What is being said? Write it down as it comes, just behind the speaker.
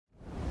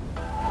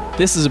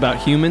This is about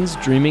humans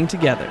dreaming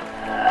together.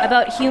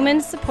 About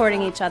humans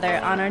supporting each other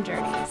on our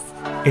journeys.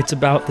 It's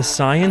about the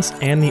science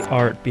and the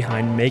art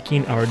behind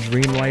making our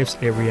dream lives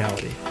a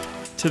reality.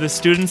 To the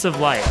students of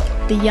life,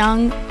 the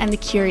young and the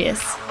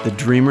curious, the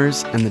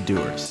dreamers and the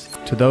doers,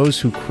 to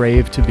those who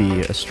crave to be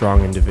a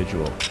strong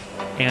individual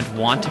and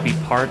want to be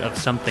part of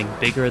something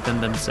bigger than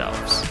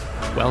themselves.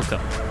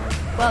 Welcome.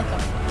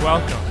 Welcome.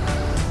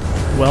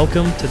 Welcome.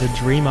 Welcome to the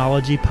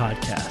Dreamology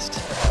Podcast.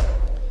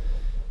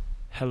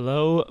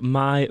 Hello,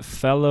 my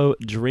fellow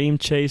dream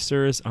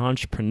chasers,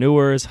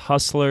 entrepreneurs,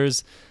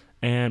 hustlers,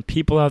 and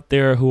people out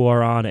there who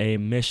are on a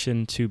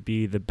mission to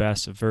be the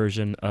best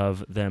version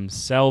of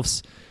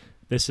themselves.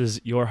 This is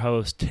your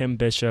host, Tim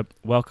Bishop.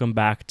 Welcome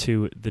back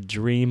to the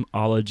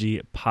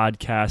Dreamology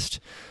Podcast.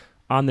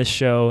 On the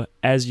show,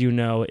 as you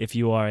know, if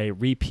you are a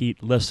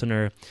repeat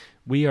listener,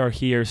 we are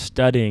here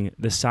studying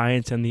the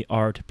science and the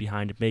art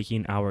behind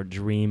making our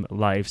dream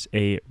lives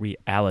a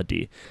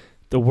reality.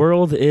 The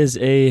world is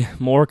a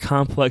more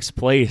complex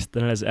place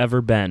than it has ever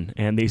been,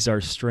 and these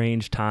are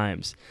strange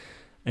times.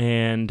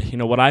 And,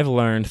 what I've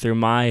learned through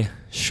my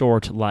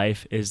short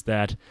life is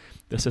that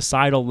the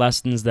societal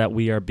lessons that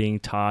we are being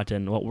taught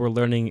and what we're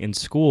learning in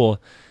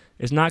school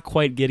is not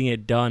quite getting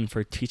it done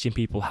for teaching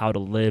people how to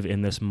live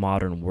in this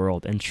modern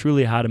world and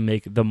truly how to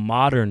make the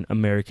modern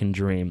American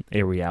dream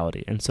a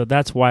reality. And so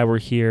that's why we're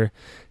here.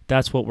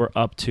 That's what we're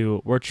up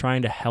to. We're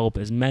trying to help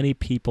as many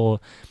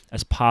people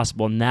as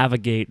possible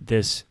navigate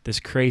this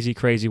crazy,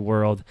 crazy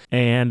world.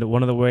 And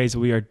one of the ways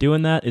we are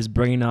doing that is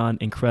bringing on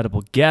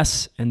incredible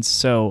guests. And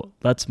so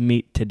let's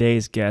meet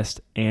today's guest,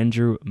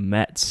 Andrew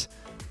Metz.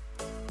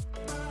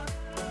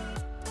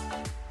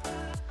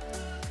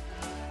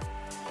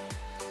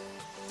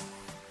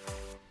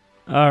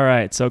 All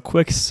right, so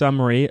quick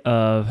summary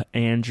of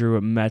Andrew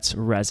Metz's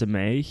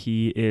resume.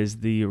 He is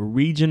the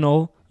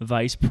regional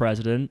vice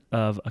president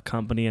of a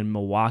company in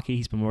Milwaukee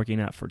he's been working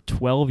at for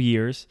 12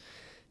 years.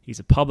 He's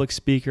a public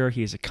speaker.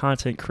 He's a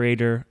content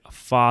creator, a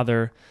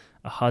father,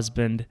 a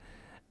husband.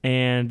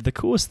 And the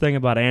coolest thing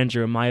about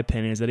Andrew, in my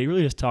opinion, is that he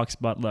really just talks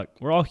about, look,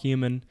 we're all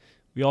human.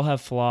 We all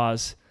have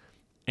flaws.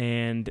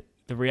 And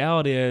the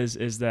reality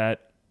is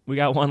that we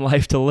got one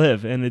life to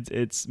live, and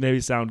it's maybe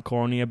sound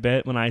corny a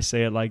bit when I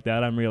say it like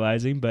that, I'm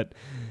realizing, but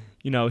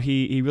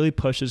he really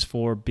pushes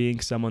for being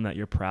someone that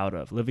you're proud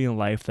of, living a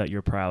life that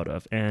you're proud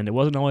of, and it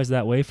wasn't always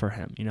that way for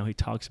him. He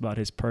talks about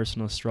his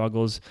personal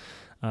struggles,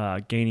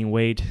 gaining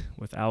weight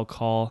with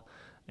alcohol,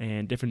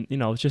 and different,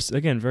 just,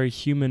 again, very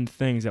human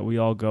things that we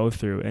all go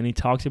through, and he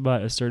talks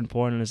about a certain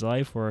point in his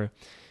life where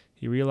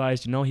he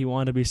realized, he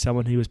wanted to be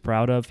someone he was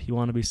proud of. He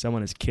wanted to be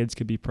someone his kids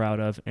could be proud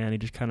of, and he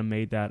just kind of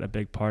made that a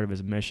big part of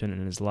his mission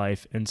in his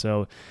life. And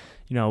so,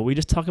 we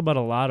just talk about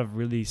a lot of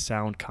really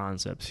sound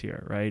concepts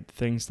here, right?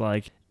 Things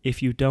like,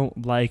 if you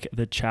don't like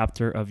the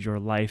chapter of your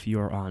life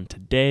you're on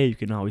today, you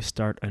can always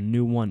start a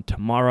new one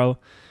tomorrow.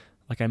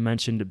 Like I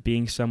mentioned,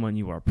 being someone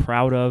you are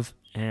proud of.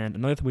 And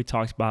another thing we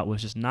talked about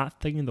was just not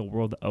thinking the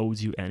world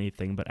owes you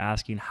anything, but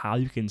asking how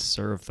you can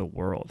serve the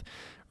world,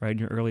 right? In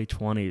your early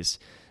 20s.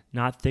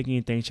 Not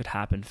thinking things should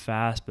happen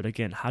fast, but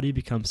again, how do you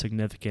become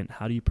significant?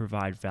 How do you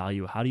provide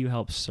value? How do you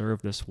help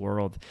serve this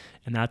world?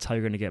 And that's how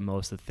you're going to get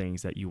most of the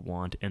things that you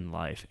want in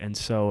life. And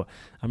so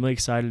I'm really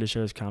excited to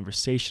share this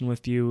conversation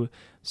with you.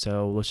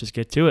 So let's just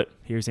get to it.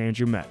 Here's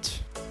Andrew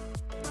Metz.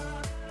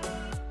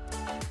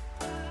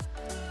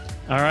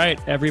 All right,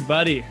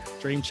 everybody,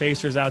 dream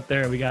chasers out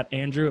there, we got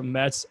Andrew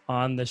Metz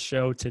on the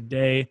show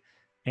today.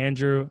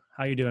 Andrew,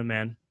 how you doing,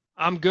 man?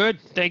 I'm good.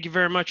 Thank you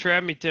very much for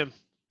having me, Tim.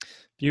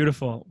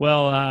 Beautiful.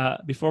 Well,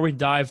 before we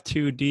dive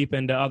too deep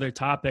into other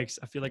topics,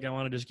 I feel like I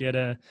want to just get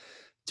a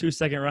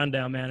 2-second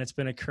rundown, man. It's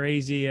been a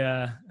crazy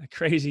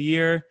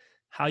year.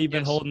 How you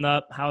been holding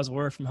up? How's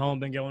work from home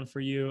been going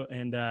for you?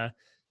 And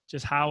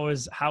just how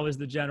is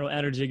the general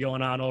energy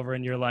going on over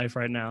in your life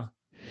right now?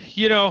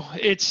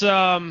 It's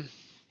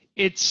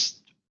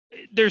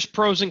there's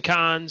pros and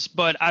cons,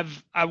 but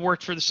I've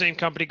worked for the same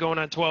company going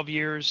on 12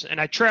 years,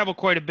 and I travel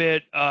quite a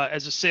bit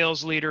as a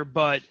sales leader,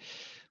 but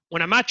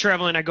when I'm not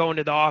traveling, I go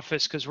into the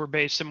office because we're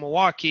based in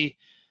Milwaukee.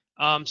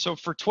 So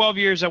for 12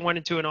 years, I went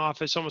into an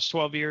office, almost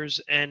 12 years.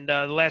 And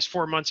the last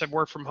 4 months, I've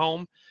worked from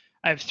home.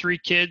 I have 3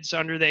 kids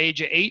under the age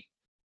of 8.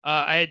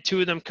 I had 2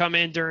 of them come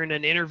in during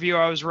an interview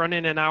I was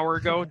running an hour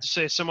ago to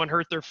say someone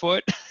hurt their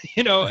foot,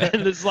 and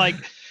it's like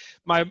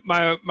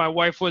my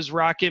wife was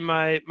rocking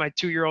my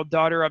 2-year-old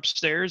daughter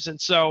upstairs. And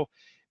so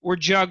we're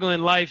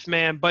juggling life,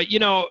 man. But,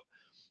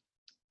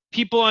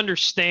 people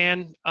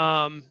understand,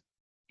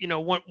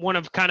 one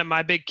of kind of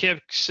my big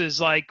kicks is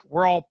like,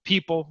 we're all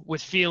people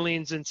with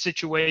feelings and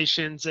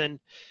situations, and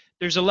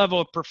there's a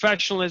level of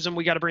professionalism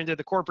we got to bring to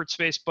the corporate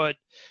space, but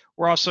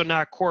we're also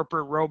not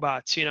corporate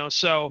robots,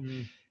 so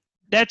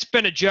that's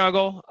been a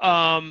juggle.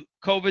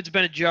 COVID's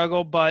been a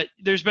juggle, but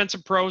there's been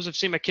some pros. I've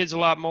seen my kids a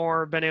lot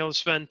more, been able to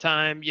spend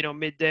time,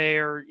 midday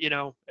or,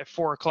 at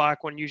 4:00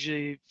 when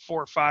usually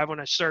 4 or 5, when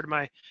I started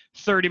my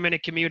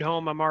 30-minute commute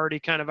home, I'm already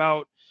kind of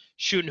out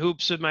shooting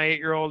hoops with my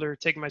 8-year-old or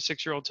taking my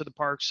 6-year-old to the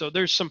park. So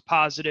there's some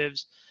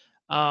positives.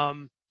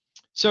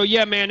 So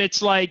yeah, man,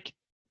 it's like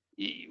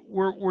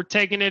we're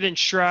taking it in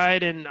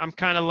stride, and I'm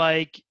kind of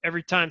like,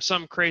 every time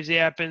something crazy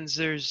happens,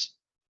 there's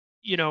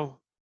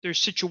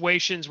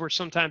situations where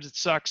sometimes it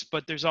sucks,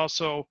 but there's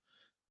also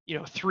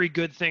 3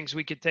 good things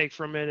we could take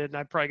from it, and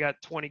I probably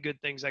got 20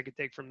 good things I could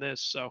take from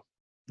this. So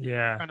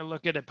Yeah. trying to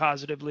look at it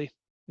positively.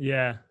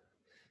 Yeah.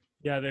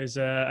 Yeah.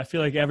 I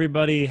feel like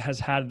everybody has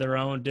had their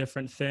own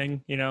different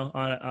thing,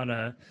 on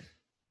a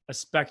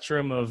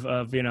spectrum of,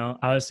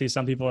 obviously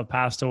some people have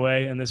passed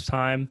away in this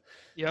time.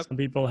 Yep. Some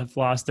people have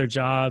lost their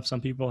jobs.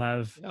 Some people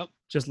have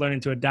just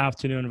learning to adapt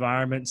to a new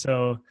environment.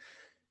 So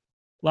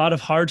a lot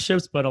of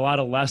hardships, but a lot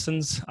of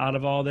lessons out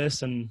of all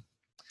this. And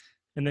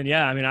then,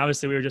 yeah, I mean,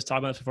 obviously we were just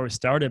talking about this before we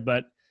started,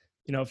 but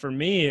for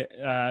me,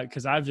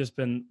 because I've just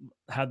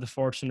had the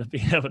fortune of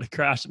being able to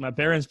crash at my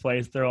parents'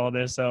 place through all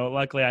this. So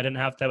luckily I didn't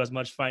have to have as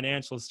much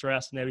financial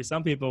stress as maybe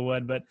some people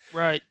would, but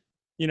right.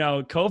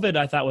 COVID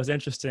I thought was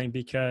interesting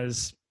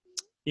because,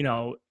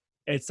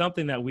 it's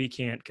something that we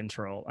can't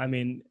control. I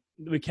mean,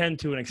 we can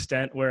to an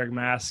extent wear a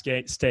mask,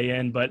 stay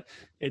in, but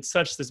it's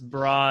such this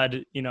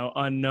broad,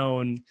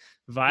 unknown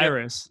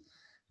virus. Yep.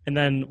 And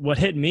then what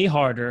hit me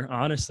harder,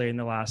 honestly, in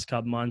the last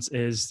couple months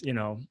is,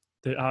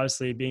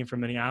 obviously being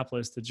from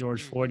Minneapolis, the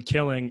George Floyd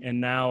killing, and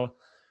now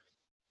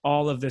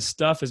all of this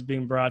stuff is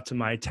being brought to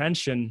my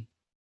attention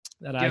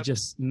that I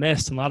just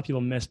missed, and a lot of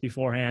people missed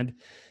beforehand.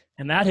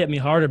 And that hit me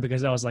harder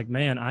because I was like,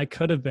 man, I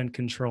could have been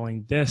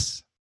controlling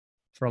this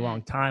for a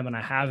long time and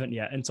I haven't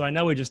yet. And so I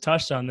know we just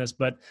touched on this,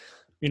 but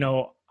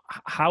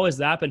how has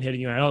that been hitting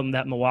you? I know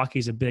that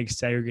Milwaukee's a big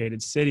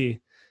segregated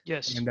city.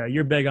 Yes. And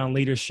you're big on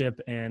leadership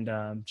and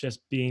just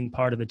being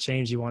part of the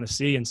change you want to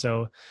see. And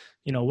so,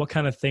 what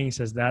kind of things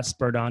has that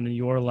spurred on in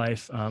your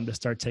life to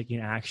start taking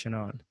action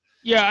on?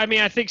 Yeah, I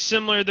mean, I think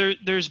similar.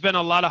 There's been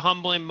a lot of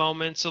humbling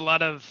moments, a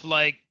lot of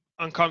like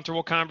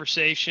uncomfortable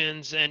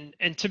conversations, and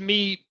to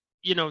me,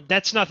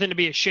 that's nothing to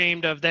be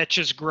ashamed of. That's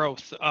just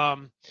growth.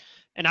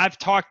 And I've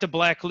talked to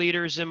Black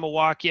leaders in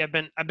Milwaukee. I've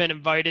been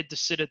invited to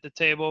sit at the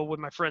table with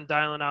my friend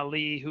Dylan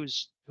Ali,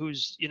 who's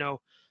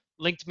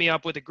linked me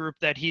up with a group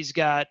that he's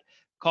got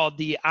called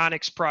the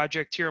Onyx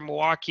Project here in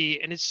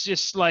Milwaukee. And it's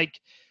just like,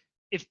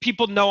 if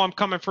people know I'm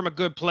coming from a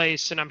good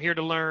place and I'm here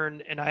to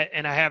learn, and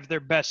I have their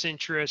best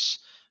interests,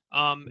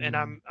 and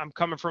I'm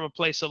coming from a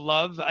place of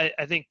love,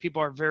 I think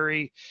people are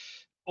very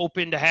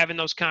open to having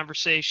those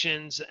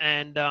conversations.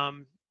 And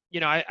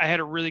I had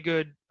a really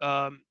good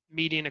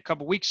meeting a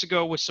couple weeks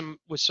ago with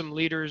some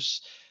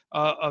leaders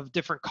of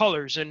different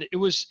colors, and it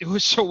was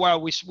so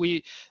wild.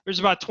 We there's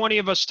about 20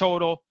 of us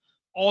total,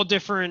 all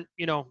different,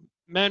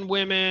 men,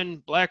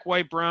 women, black,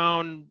 white,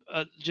 brown,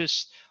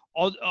 just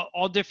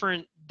all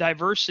different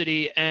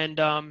diversity.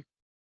 And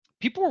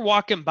people were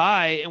walking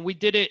by, and we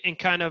did it in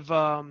kind of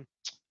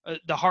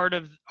the heart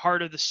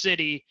of the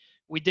city.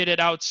 We did it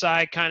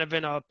outside, kind of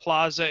in a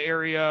plaza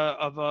area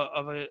of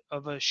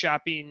a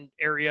shopping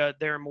area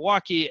there in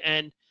Milwaukee.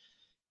 And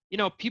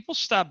people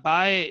stopped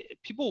by.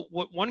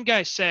 One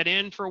guy sat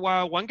in for a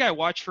while. One guy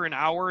watched for an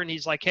hour, and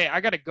he's like, "Hey,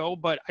 I got to go,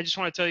 but I just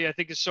want to tell you, I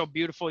think it's so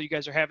beautiful you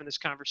guys are having this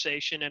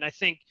conversation." And I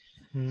think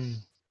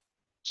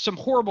some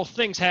horrible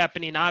things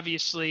happening,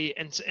 obviously,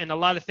 and a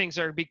lot of things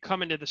are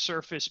coming to the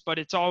surface, but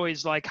it's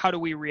always like, how do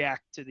we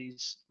react to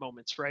these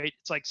moments, right?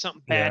 It's like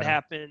something bad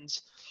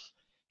happens,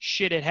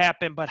 shit had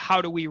happened, but how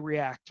do we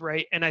react,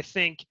 right? And I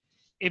think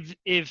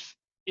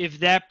if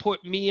that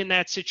put me in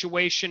that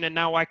situation, and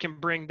now I can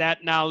bring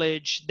that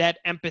knowledge, that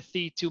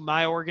empathy to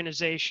my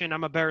organization,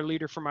 I'm a better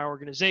leader for my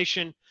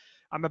organization.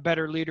 I'm a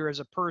better leader as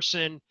a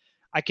person.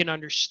 I can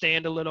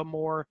understand a little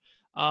more.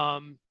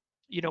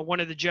 One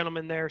of the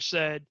gentlemen there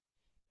said,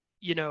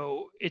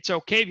 it's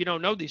okay if you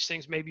don't know these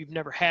things. Maybe you've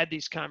never had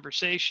these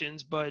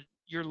conversations, but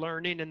you're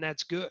learning, and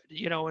that's good.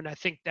 And I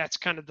think that's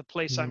kind of the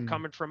place I'm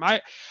coming from.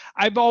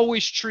 I've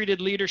always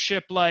treated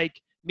leadership like,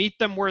 meet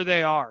them where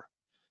they are.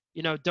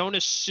 Don't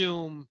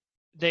assume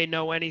they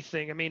know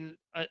anything. I mean,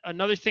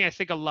 another thing I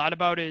think a lot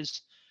about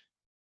is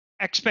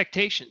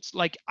expectations.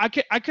 Like I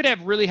could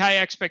have really high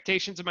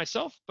expectations of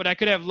myself, but I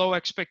could have low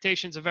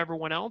expectations of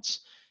everyone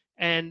else.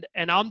 And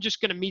I'm just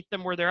going to meet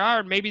them where they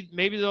are. Maybe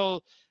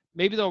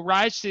they'll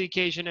rise to the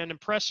occasion and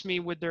impress me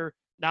with their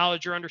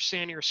knowledge or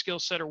understanding or skill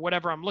set or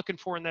whatever I'm looking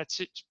for in that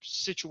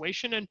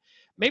situation. And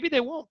maybe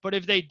they won't, but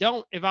if they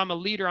don't, if I'm a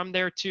leader, I'm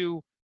there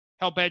to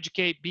help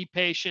educate, be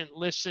patient,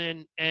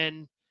 listen,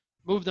 and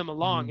move them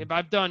along. If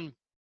I've done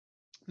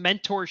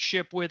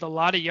mentorship with a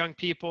lot of young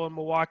people in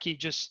Milwaukee,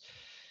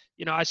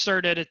 I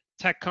started at a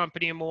tech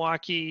company in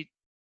Milwaukee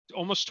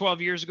almost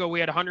 12 years ago. We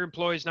had 100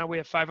 employees. Now we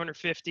have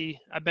 550.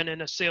 I've been in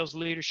a sales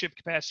leadership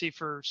capacity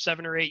for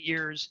 7 or 8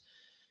 years.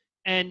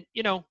 And,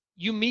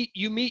 you meet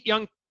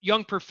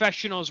young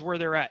professionals where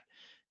they're at.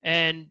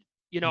 And,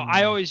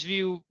 I always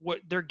view what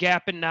their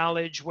gap in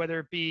knowledge, whether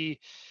it be,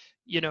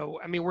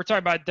 we're talking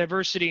about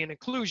diversity and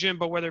inclusion,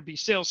 but whether it be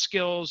sales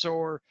skills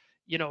or,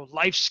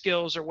 life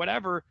skills or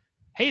whatever,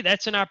 hey,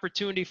 that's an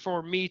opportunity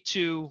for me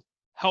to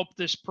help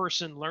this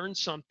person learn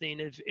something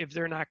if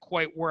they're not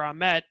quite where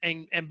I'm at.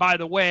 And by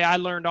the way, I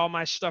learned all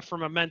my stuff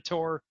from a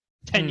mentor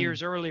 10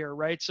 years earlier,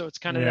 right? So it's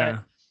kind of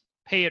that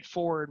pay it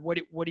forward?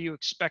 What do you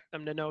expect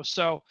them to know?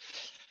 So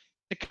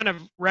to kind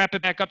of wrap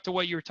it back up to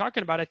what you were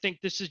talking about, I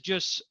think this is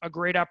just a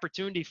great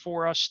opportunity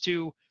for us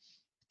to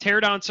tear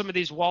down some of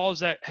these walls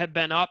that have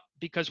been up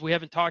because we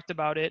haven't talked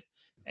about it,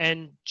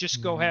 and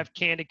just go have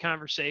candid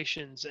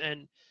conversations.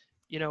 And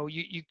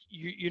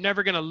you're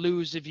never going to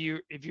lose if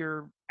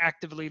you're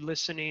actively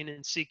listening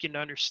and seeking to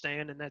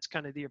understand. And that's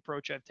kind of the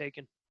approach I've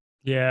taken.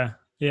 Yeah.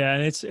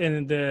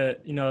 And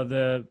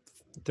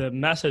the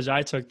message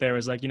I took there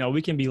was like,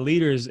 we can be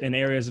leaders in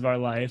areas of our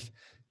life,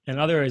 and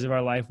other areas of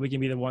our life, we can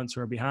be the ones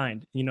who are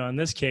behind. In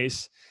this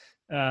case,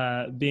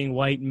 being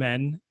white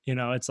men,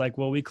 it's like,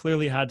 well, we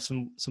clearly had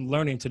some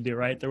learning to do,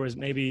 right? There's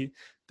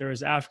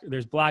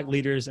Black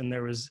leaders, and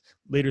there was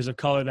leaders of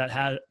color that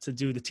had to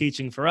do the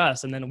teaching for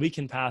us, and then we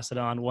can pass it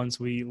on once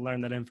we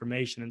learn that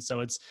information. And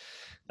so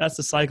that's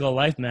the cycle of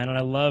life, man. And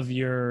I love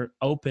your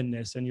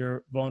openness and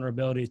your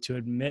vulnerability to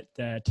admit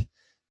that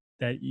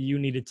you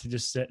needed to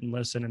just sit and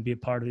listen and be a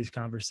part of these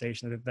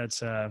conversations.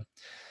 That's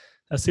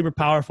super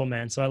powerful,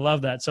 man. So I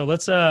love that. So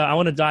let's, I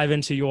want to dive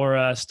into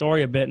your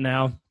story a bit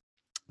now,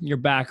 your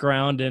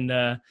background,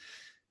 and,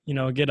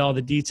 get all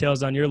the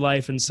details on your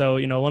life. And so,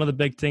 one of the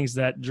big things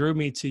that drew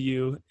me to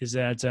you is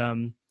that,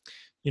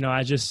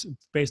 I just,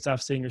 based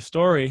off seeing your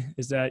story,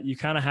 is that you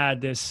kind of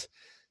had this,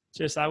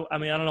 I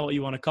don't know what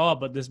you want to call it,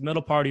 but this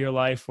middle part of your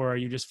life where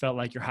you just felt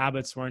like your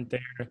habits weren't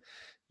there.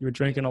 You were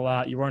drinking a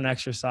lot, you weren't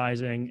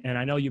exercising. And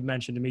I know you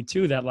mentioned to me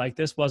too, that like,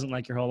 this wasn't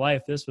like your whole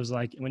life. This was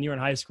like when you were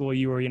in high school,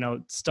 you were,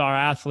 star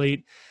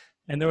athlete.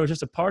 And there was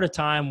just a part of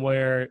time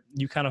where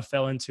you kind of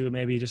fell into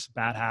maybe just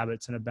bad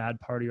habits and a bad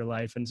part of your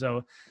life. And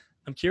so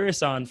I'm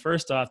curious on,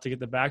 first off, to get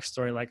the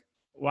backstory, like,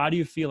 why do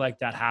you feel like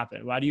that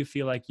happened? Why do you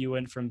feel like you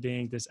went from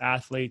being this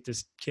athlete,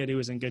 this kid who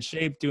was in good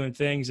shape, doing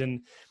things,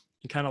 and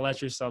you kind of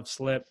let yourself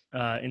slip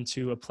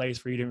into a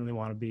place where you didn't really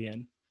want to be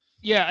in?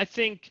 Yeah, I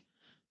think,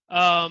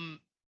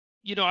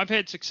 I've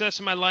had success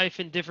in my life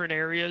in different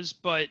areas,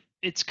 but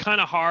it's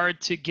kind of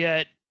hard to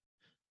get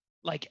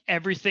like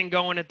everything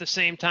going at the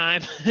same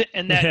time.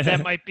 And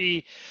that might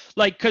be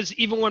like, cause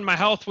even when my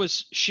health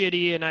was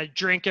shitty and I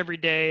drank every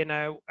day and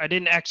I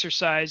didn't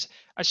exercise,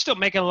 I still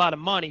making a lot of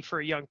money for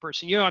a young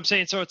person. You know what I'm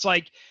saying? So it's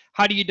like,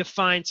 how do you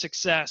define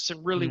success,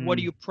 and really what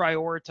do you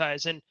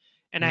prioritize?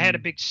 And I had a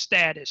big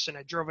status, and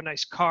I drove a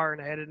nice car,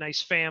 and I had a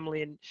nice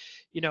family, and,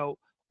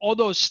 all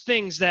those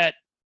things that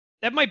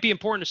might be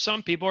important to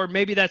some people, or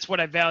maybe that's what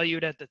I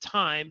valued at the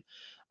time.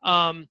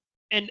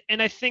 And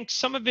I think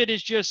some of it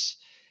is just,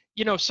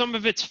 some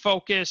of it's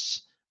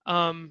focus.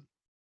 One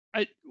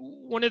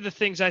of the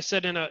things I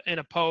said in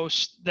a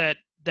post that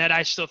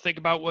I still think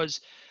about was,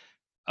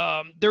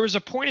 there was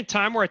a point in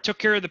time where I took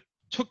care of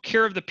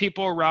the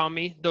people around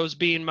me, those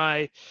being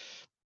my,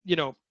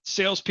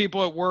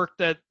 salespeople at work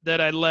that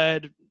I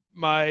led,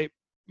 my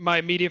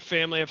immediate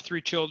family. I have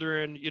 3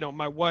 children,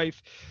 my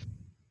wife,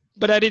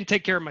 but I didn't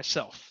take care of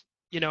myself,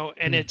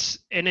 and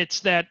it's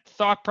that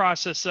thought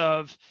process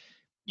of,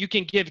 you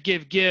can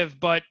give,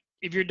 but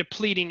if you're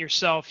depleting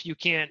yourself, you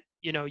can't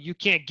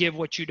give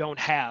what you don't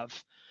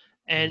have.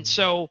 And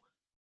so,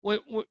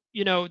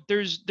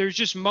 there's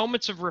just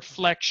moments of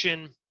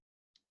reflection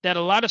that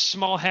a lot of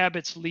small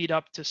habits lead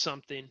up to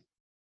something.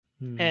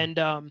 And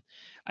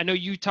I know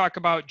you talk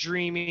about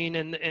dreaming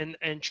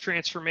and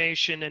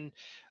transformation, and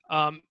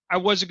I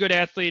was a good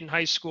athlete in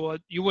high school.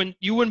 You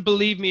wouldn't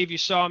believe me if you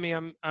saw me.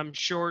 I'm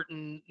short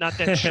and not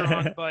that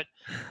strong, but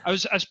I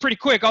was pretty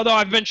quick. Although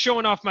I've been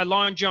showing off my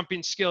long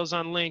jumping skills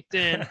on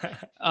LinkedIn.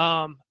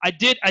 I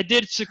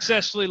did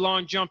successfully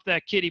long jump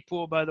that kiddie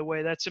pool, by the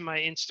way. That's in my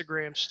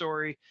Instagram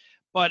story.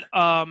 But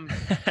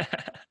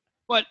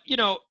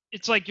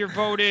it's like you're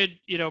voted.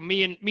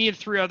 Me and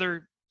 3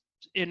 other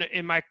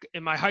in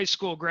my high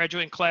school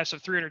graduating class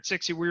of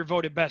 360, we were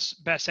voted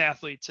best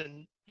athletes,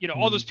 and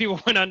all those people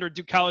went on to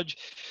do college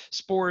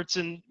sports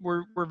and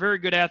were very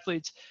good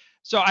athletes.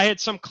 So I had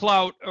some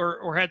clout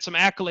or had some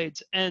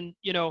accolades, and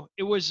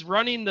it was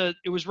running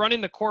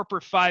the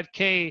corporate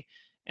 5K,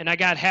 and I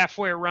got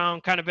halfway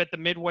around, kind of at the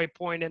midway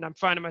point, and I'm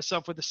finding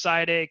myself with a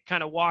side ache,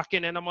 kind of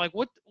walking, and I'm like,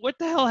 what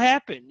the hell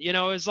happened?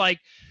 It's like,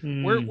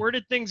 where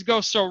did things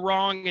go so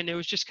wrong? And it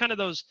was just kind of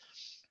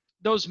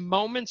those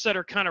moments that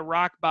are kind of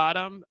rock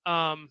bottom.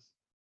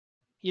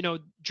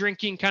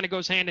 Drinking kind of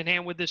goes hand in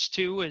hand with this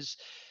too.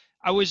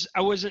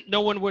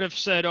 No one would have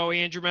said, oh,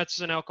 Andrew Metz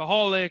is an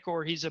alcoholic,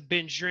 or he's a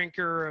binge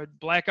drinker, or a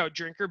blackout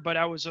drinker, but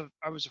I was a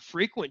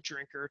frequent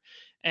drinker.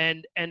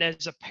 And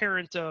as a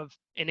parent of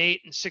an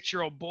 8 and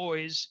 6-year-old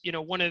boys,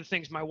 one of the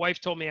things my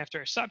wife told me after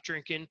I stopped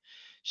drinking,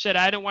 she said,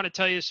 I don't want to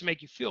tell you this to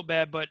make you feel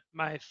bad, but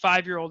my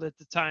 5-year-old at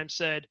the time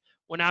said,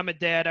 when I'm a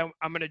dad, I'm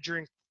going to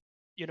drink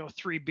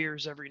 3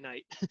 beers every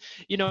night.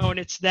 And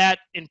it's that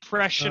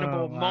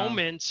impressionable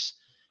moments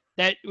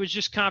that was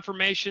just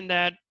confirmation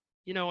that,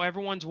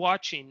 everyone's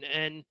watching.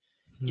 And,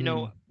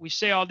 we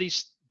say all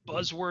these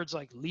buzzwords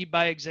like lead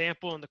by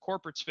example in the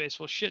corporate space.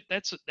 Well, shit,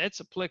 that's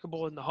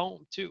applicable in the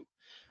home too.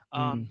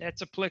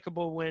 That's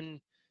applicable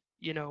when,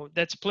 You know,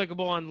 that's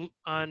applicable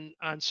on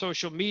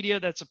social media.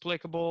 That's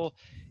applicable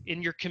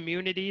in your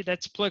community.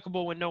 That's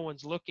applicable when no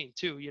one's looking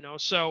too, you know?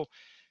 So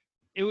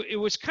it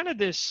was kind of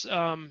this,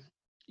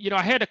 you know,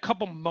 I had a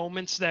couple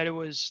moments that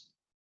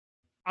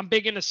I'm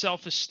big into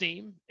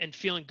self-esteem and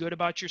feeling good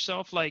about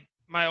yourself. Like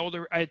I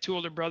had two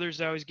older brothers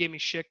that always gave me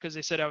shit because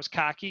they said I was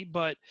cocky,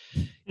 but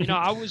you know,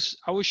 I was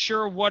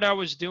sure of what I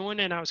was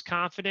doing, and I was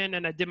confident,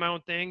 and I did my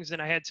own things,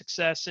 and I had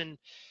success in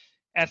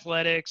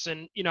athletics,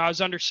 and you know, I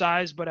was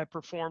undersized, but I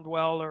performed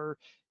well, or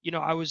you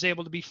know, I was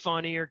able to be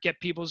funny or get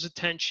people's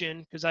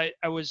attention because I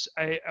was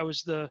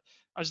the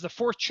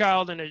fourth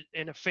child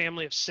in a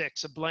family of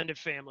six, a blended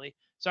family.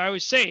 So I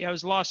always say I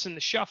was lost in the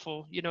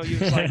shuffle. You know, you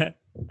was like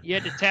you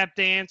had to tap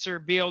dance or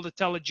be able to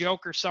tell a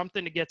joke or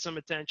something to get some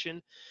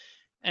attention.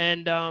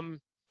 And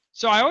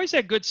so I always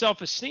had good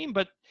self-esteem,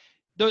 but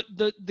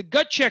the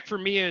gut check for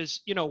me is,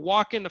 you know,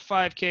 walking the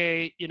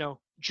 5K, you know,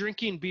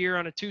 drinking beer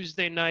on a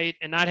Tuesday night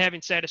and not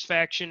having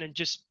satisfaction and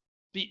just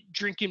be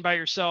drinking by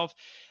yourself.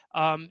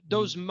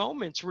 Those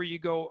moments where you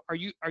go, are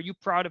you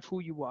proud of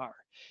who you are?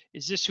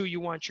 Is this who you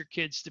want your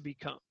kids to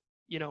become?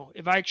 You know,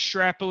 if I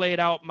extrapolate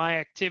out my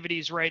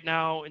activities right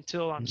now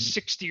until I'm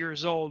 60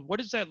 years old, what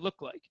does that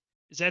look like?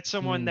 Is that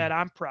someone that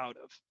I'm proud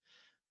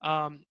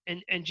of?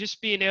 And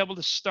just being able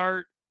to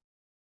start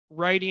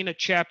writing a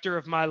chapter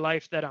of my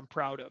life that I'm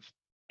proud of.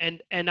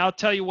 And I'll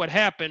tell you what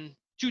happened.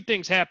 Two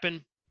things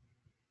happened.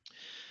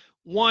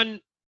 One,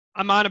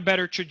 I'm on a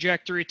better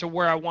trajectory to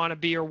where I want to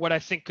be, or what I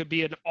think could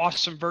be an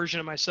awesome version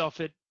of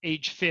myself at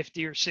age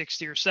 50 or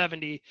 60 or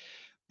 70.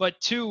 But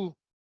two,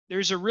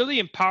 there's a really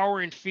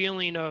empowering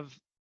feeling of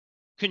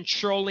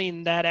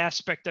controlling that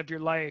aspect of your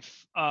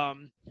life,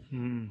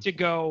 to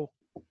go.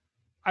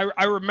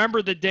 I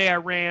remember the day I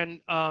ran.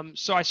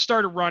 So I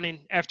started running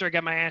after I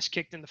got my ass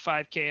kicked in the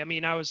 5K. I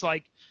mean, I was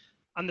like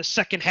on the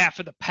second half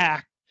of the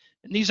pack,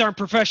 and these aren't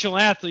professional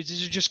athletes.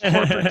 These are just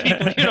corporate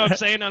people. You know what I'm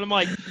saying? And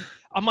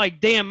I'm like,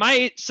 damn,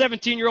 my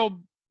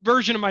 17-year-old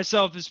version of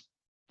myself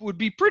would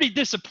be pretty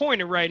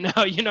disappointed right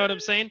now. You know what I'm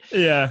saying?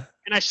 Yeah.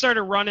 And I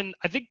started running,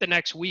 I think the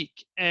next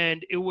week,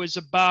 and it was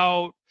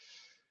about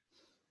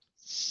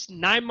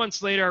 9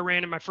 months later, I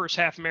ran in my first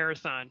half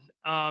marathon.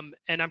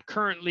 And I'm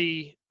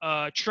currently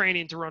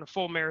training to run a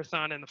full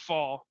marathon in the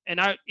fall.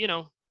 And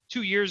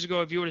 2 years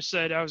ago, if you would have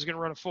said I was going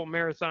to run a full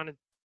marathon in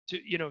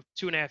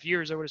 2.5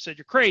 years, I would have said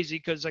you're crazy,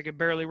 because I could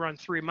barely run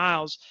 3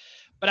 miles.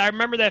 But I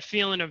remember that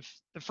feeling of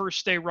the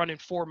first day running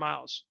 4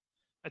 miles.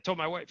 I told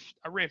my wife,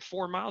 I ran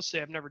 4 miles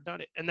today. I've never done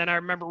it. And then I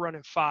remember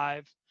running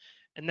 5.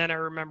 And then I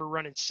remember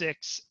running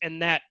 6.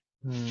 And that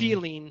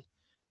feeling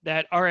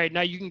that, all right,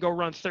 now you can go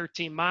run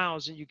 13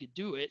 miles and you could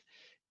do it,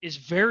 is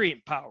very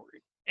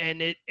empowering.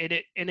 And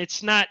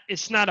it's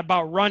not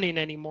about running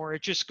anymore.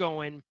 It's just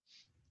going,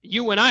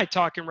 you and I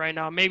talking right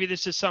now, maybe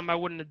this is something I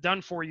wouldn't have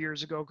done 4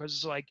 years ago, because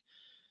it's like,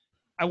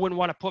 I wouldn't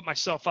want to put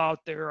myself out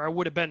there. I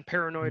would have been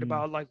paranoid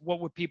about like, what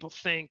would people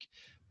think?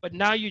 But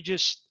now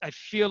I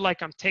feel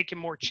like I'm taking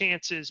more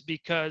chances,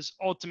 because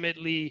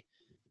ultimately,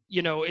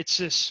 you know,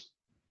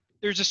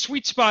 there's a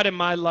sweet spot in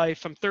my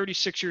life. I'm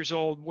 36 years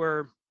old,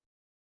 where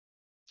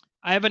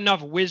I have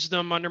enough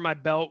wisdom under my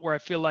belt where I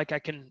feel like I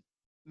can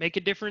make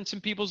a difference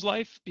in people's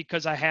life,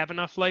 because I have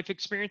enough life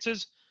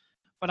experiences.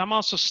 But I'm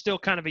also still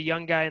kind of a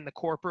young guy in the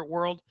corporate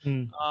world.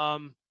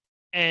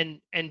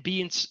 And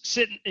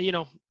sitting, you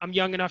know, I'm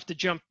young enough to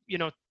jump,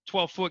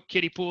 12-foot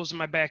kiddie pools in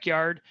my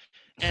backyard.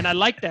 And I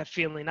like that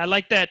feeling. I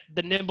like the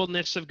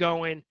nimbleness of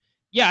going,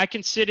 yeah, I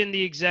can sit in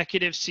the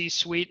executive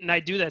C-suite. And I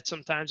do that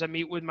sometimes. I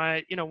meet with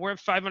we're a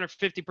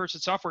 550 person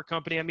software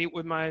company. I meet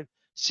with my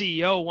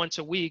CEO once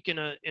a week in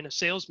a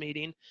sales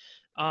meeting.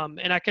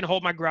 And I can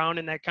hold my ground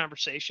in that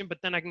conversation, but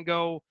then I can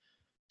go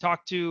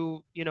talk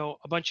to,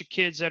 a bunch of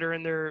kids that are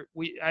in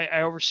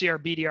I oversee our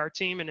BDR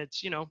team, and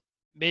it's,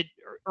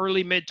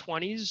 early mid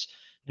 20s.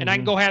 And I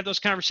can go have those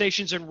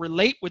conversations and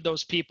relate with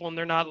those people. And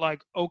they're not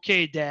like,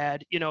 okay,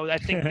 dad, I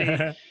think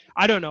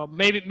I don't know,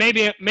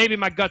 maybe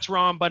my gut's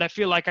wrong, but I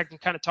feel like I can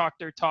kind of talk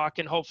their talk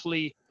and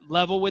hopefully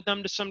level with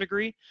them to some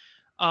degree.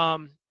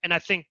 And I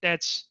think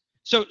that's,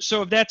 so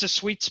if that's a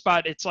sweet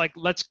spot, it's like,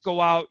 let's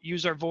go out,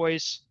 use our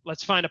voice.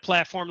 Let's find a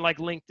platform like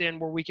LinkedIn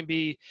where we can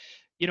be,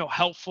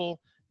 helpful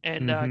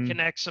and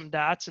connect some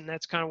dots. And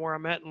that's kind of where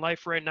I'm at in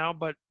life right now,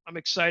 but I'm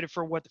excited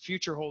for what the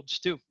future holds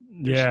too.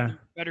 There's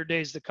better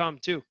days to come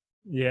too.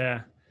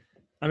 Yeah.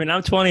 I mean,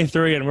 I'm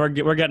 23 and we're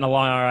getting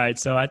along all right.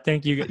 So I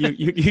think you got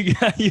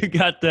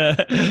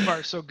the That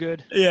part so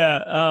good.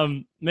 Yeah.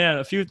 Man,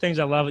 a few things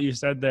I love what you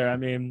said there. I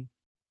mean,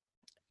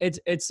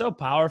 it's so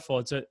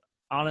powerful to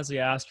honestly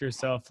ask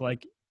yourself,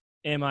 like,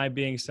 am I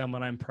being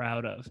someone I'm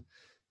proud of?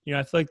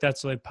 I feel like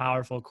that's a really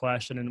powerful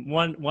question. And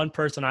one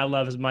person I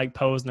love is Mike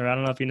Posner. I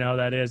don't know if you know who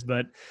that is,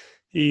 but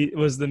he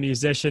was the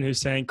musician who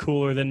sang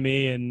Cooler Than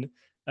Me and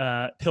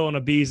Pillin'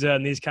 Ibiza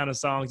and these kind of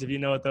songs, if you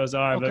know what those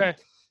are. Okay. But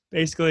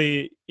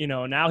basically,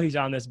 now he's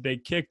on this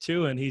big kick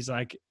too. And he's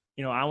like,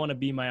 I want to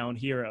be my own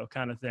hero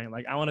kind of thing.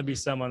 Like, I want to be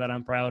someone that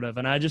I'm proud of.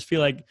 And I just feel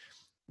like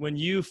when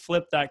you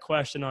flip that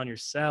question on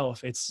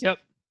yourself, it's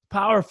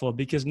powerful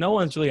because no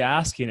one's really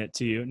asking it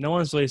to you. No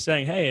one's really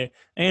saying, hey,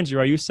 Andrew,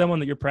 are you someone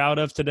that you're proud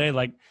of today?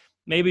 Like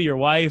maybe your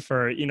wife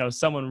or, you know,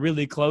 someone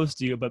really close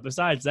to you. But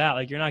besides that,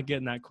 like you're not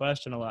getting that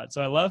question a lot.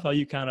 So I love how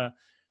you kind of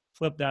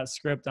flip that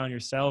script on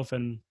yourself.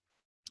 And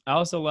I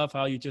also love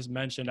how you just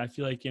mentioned, I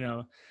feel like, you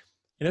know,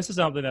 and this is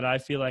something that I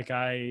feel like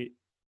I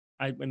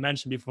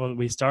mentioned before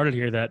we started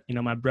here that, you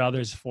know, my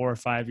brother's 4 or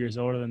 5 years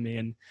older than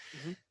me.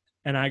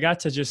 And I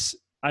got to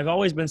I've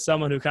always been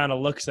someone who kind of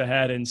looks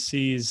ahead and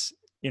sees,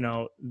 you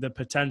know, the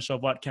potential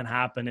of what can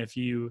happen if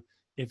you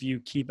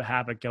keep a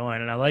habit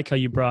going. And I like how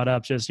you brought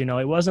up just, you know,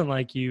 it wasn't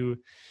like you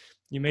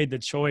made the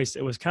choice.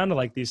 It was kind of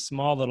like these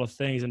small little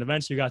things. And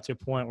eventually you got to a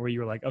point where you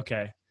were like,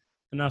 okay,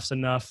 enough's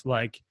enough.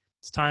 Like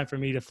it's time for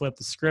me to flip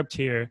the script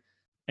here.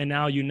 And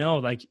now, you know,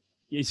 like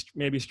you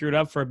maybe screwed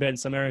up for a bit in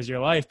some areas of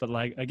your life, but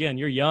like, again,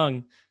 you're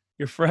young,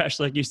 you're fresh.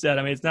 Like you said,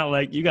 I mean, it's not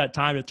like you got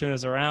time to turn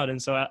this around.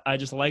 And so I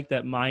just like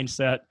that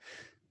mindset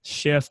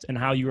shift and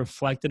how you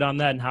reflected on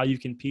that and how you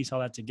can piece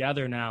all that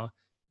together now,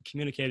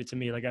 communicate it to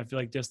me. Like, I feel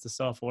like just the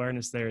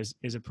self-awareness there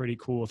is a pretty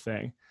cool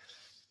thing.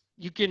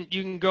 You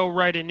can go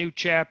write a new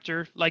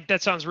chapter. Like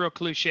that sounds real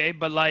cliche,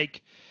 but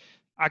like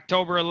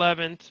October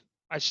 11th,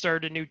 I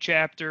started a new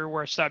chapter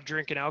where I stopped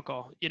drinking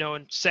alcohol, you know,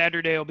 and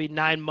Saturday will be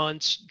 9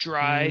 months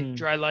dry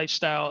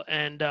lifestyle.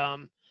 And,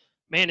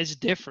 man, it's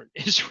different.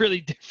 It's really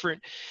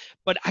different.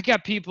 But I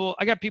got people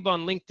on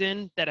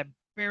LinkedIn that I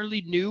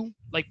barely knew,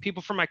 like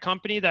people from my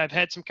company that I've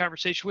had some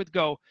conversation with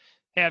go,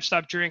 hey, I've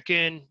stopped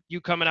drinking.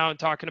 You coming out and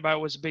talking about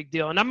it was a big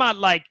deal. And I'm not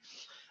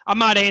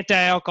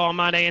anti-alcohol. I'm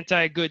not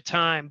anti-good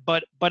time,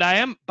 but I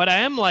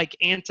am like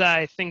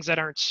anti things that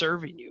aren't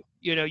serving you.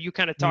 You know, you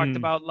kind of talked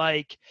about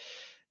like,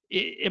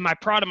 am I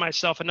proud of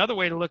myself? Another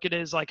way to look at it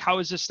is like, how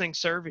is this thing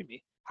serving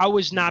me? How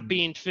is not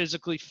being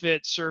physically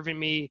fit serving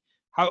me?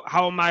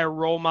 How am I a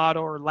role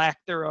model or lack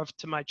thereof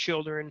to my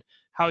children?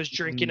 How is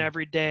drinking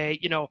every day?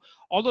 You know,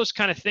 all those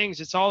kind of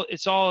things. It's all,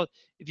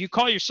 if you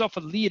call yourself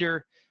a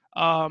leader,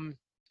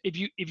 if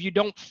you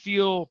don't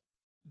feel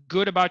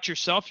good about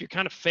yourself, you're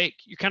kind of fake.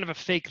 You're kind of a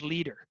fake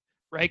leader,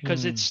 right?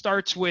 Because it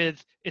starts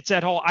with, it's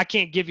that whole, I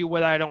can't give you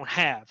what I don't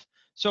have.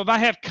 So if I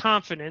have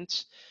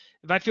confidence,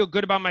 if I feel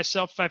good about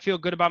myself, if I feel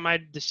good about my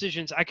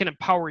decisions, I can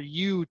empower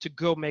you to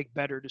go make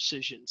better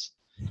decisions.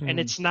 And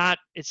it's not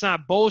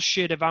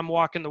bullshit if I'm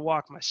walking the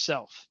walk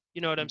myself.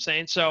 You know what I'm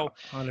saying? So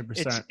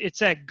 100%. It's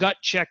that gut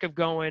check of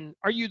going,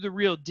 are you the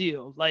real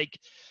deal? Like,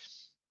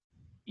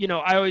 you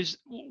know,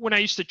 when I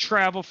used to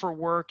travel for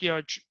work, you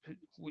know,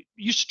 we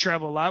used to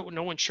travel a lot.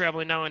 No one's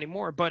traveling now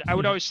anymore, but I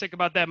would always think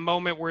about that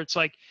moment where it's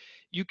like,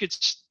 you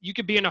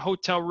could be in a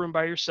hotel room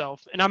by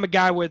yourself. And I'm a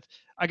guy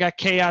I got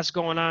chaos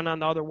going on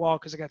the other wall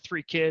because I got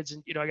 3 kids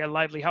and, you know, I got a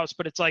lively house,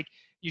 but it's like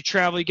you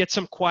travel, you get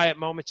some quiet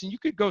moments and you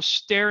could go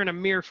stare in a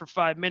mirror for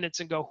 5 minutes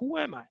and go, who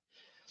am I?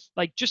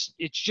 Like,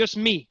 it's just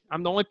me.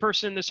 I'm the only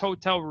person in this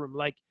hotel room.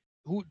 Like,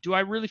 who do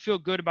I really feel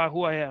good about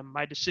who I am?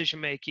 My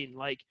decision-making,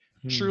 like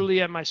truly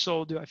at my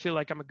soul, do I feel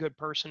like I'm a good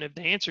person? If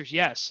the answer is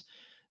yes,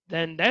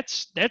 then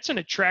that's an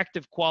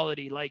attractive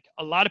quality. Like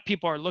a lot of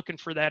people are looking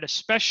for that,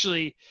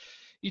 especially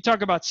you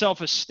talk about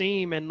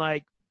self-esteem and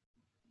like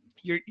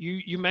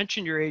you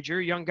mentioned your age,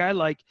 you're a young guy.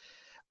 Like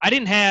I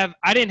didn't have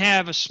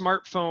a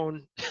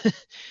smartphone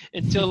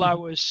until I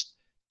was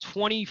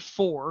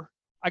 24.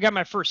 I got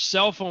my first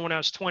cell phone when I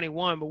was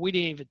 21, but we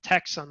didn't even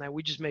text on that.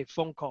 We just made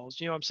phone calls.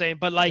 You know what I'm saying?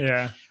 But like,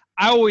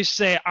 I always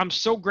say I'm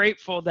so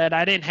grateful that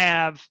I didn't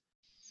have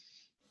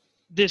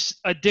this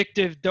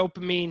addictive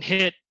dopamine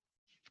hit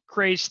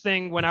craze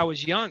thing when I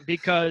was young,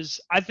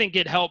 because I think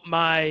it helped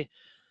my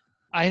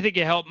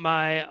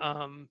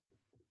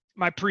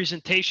my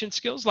presentation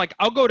skills. Like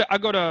I'll go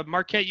to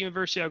Marquette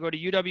University, I'll go to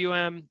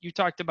UWM. You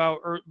talked about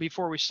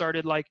before we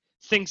started, like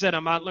things that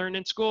I'm not learning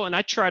in school. And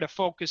I try to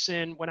focus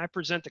in when I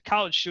present to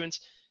college students,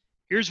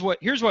 here's what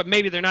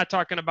maybe they're not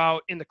talking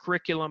about in the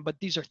curriculum, but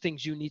these are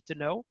things you need to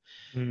know.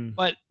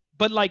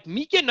 But like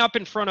me getting up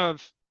in front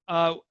of,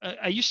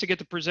 I used to get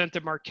to present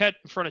at Marquette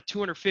in front of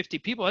 250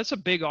 people. That's a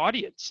big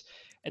audience.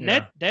 And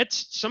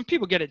that's, some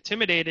people get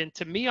intimidated. And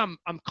to me, I'm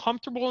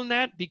comfortable in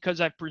that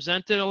because I've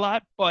presented a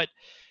lot, but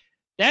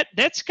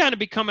that's kind of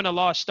becoming a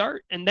lost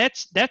art. And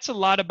that's a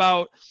lot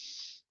about,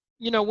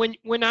 you know,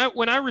 when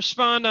I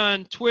respond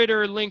on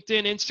Twitter,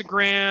 LinkedIn,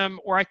 Instagram,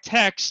 or I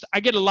text, I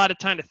get a lot of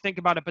time to think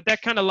about it. But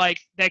that kind of like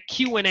that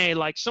Q&A,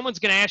 like someone's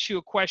going to ask you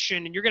a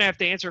question and you're going to have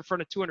to answer in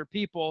front of 200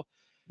 people.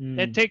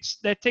 That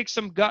takes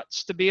some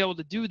guts to be able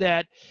to do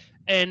that.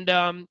 And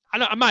I'm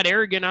not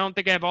arrogant. I don't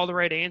think I have all the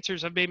right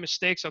answers. I've made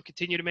mistakes. I'll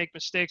continue to make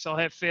mistakes. I'll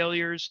have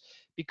failures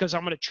because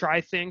I'm going to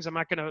try things. I'm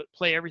not going to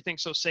play everything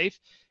so safe.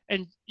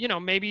 And, you know,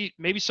 maybe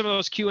some of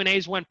those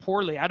Q&As went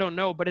poorly. I don't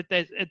know. But at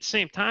the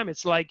same time,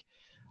 it's like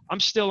I'm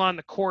still on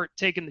the court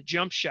taking the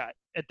jump shot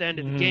at the end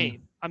of the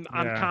game. I'm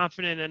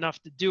confident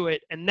enough to do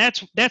it. And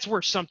that's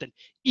worth something,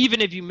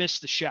 even if you miss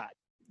the shot.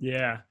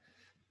 Yeah.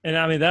 And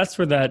I mean, that's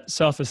where that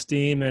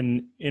self-esteem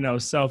and, you know,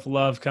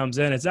 self-love comes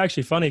in. It's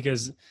actually funny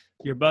because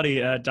your buddy,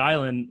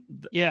 Dylan,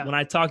 when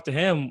I talked to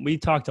him, we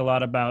talked a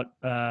lot about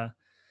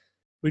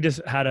we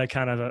just had a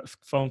kind of a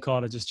phone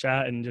call to just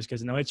chat and just get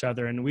to know each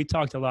other. And we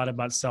talked a lot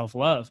about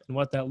self-love and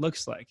what that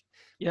looks like.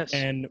 Yes.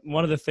 And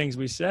one of the things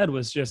we said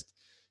was just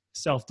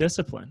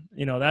self-discipline.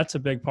 That's a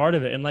big part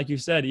of it. And like you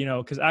said,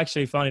 because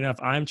actually, funny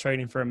enough, I'm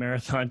training for a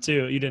marathon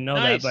too. You didn't know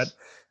Nice. that,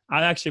 but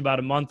I'm actually about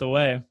a month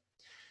away.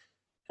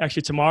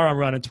 Actually, tomorrow I'm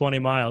running 20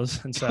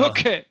 miles. And so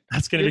Okay.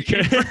 that's going to be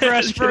You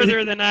progressed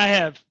further than I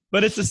have.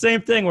 But it's the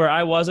same thing where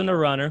I wasn't a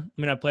runner.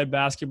 I mean, I played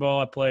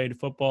basketball, I played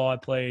football, I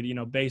played,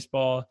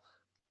 baseball,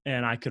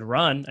 and I could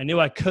run. I knew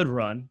I could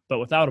run, but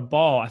without a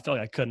ball, I felt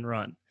like I couldn't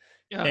run.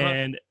 Uh-huh.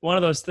 And one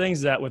of those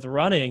things that with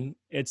running,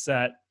 it's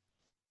that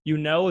you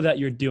know that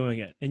you're doing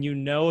it, and you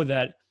know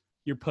that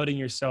you're putting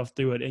yourself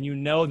through it, and you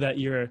know that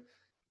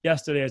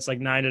yesterday it's like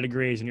 90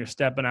 degrees and you're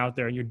stepping out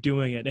there and you're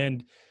doing it.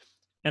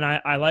 And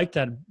I like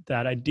that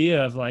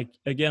idea of, like,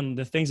 again,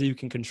 the things that you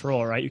can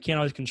control, right? You can't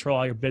always control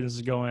how your business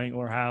is going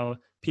or how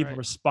people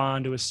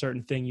respond to a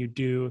certain thing you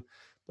do.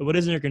 But what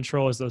is in your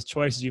control is those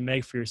choices you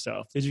make for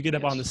yourself. Did you get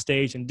up on the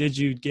stage and did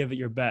you give it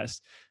your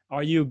best?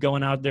 Are you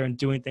going out there and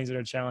doing things that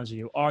are challenging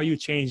you? Are you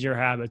changing your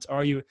habits?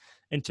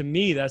 And to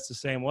me, that's the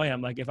same way.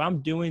 I'm like, if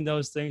I'm doing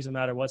those things, no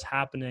matter what's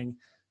happening,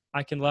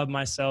 I can love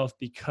myself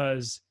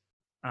because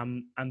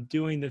I'm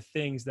doing the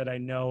things that I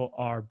know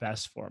are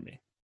best for me.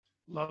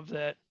 Love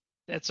that.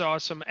 That's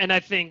awesome. And I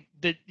think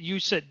that you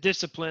said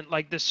discipline,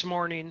 like this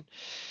morning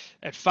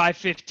at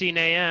 5:15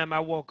 a.m.,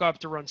 I woke up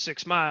to run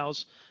 6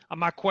 miles. I'm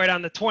not quite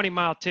on the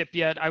 20-mile tip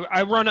yet.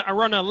 I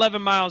run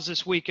 11 miles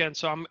this weekend,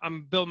 so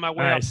I'm building my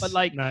way up. But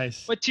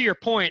but to your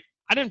point,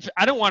 I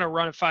don't want to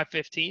run at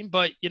 5:15,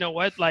 but you know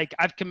what? Like,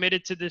 I've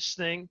committed to this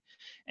thing.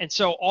 And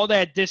so all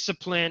that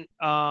discipline,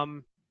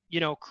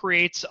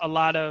 creates a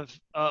lot of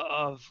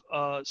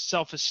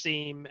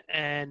self-esteem,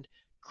 and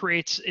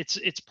creates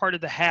it's part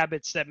of the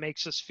habits that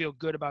makes us feel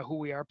good about who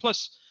we are.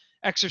 Plus,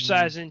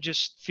 exercising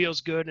just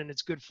feels good, and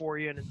it's good for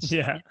you, and it's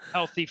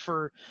healthy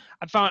for.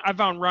 I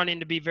found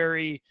running to be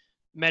very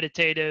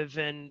meditative,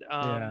 and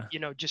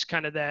just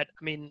kind of that.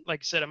 I mean,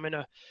 like I said,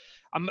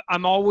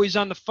 I'm always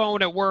on the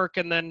phone at work,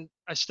 and then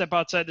I step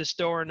outside this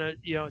door, and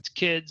it's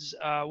kids,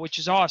 which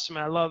is awesome.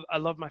 I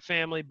love my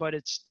family, but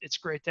it's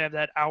great to have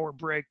that hour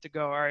break to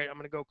go, all right, I'm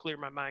going to go clear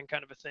my mind,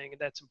 kind of a thing,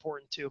 and that's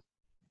important too.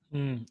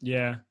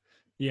 Yeah.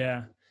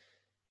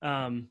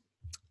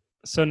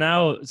 So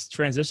now it's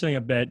transitioning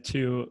a bit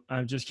to,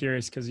 I'm just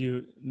curious, because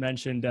you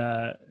mentioned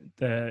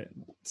the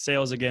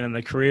sales again and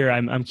the career.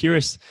 I'm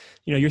curious,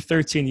 you're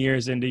 13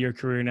 years into your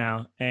career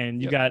now,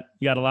 and you got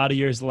a lot of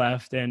years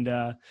left. And,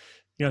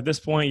 at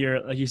this point,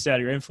 you're, like you said,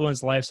 your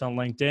influence life's on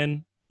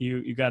LinkedIn.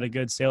 You got a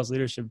good sales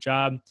leadership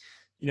job.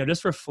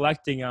 Just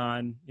reflecting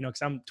on,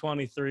 because I'm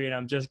 23 and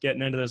I'm just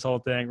getting into this whole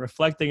thing,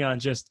 reflecting on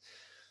just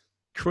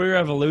career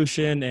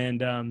evolution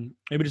and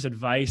maybe just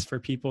advice for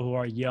people who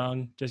are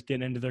young, just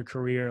getting into their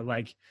career.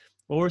 Like,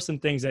 what were some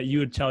things that you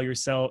would tell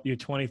yourself, your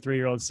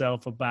 23-year-old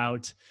self,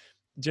 about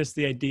just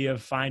the idea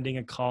of finding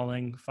a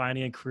calling,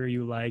 finding a career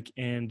you like,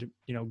 and,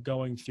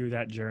 going through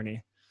that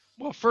journey?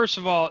 Well, first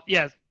of all,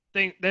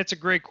 that's a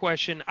great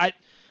question. I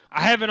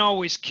haven't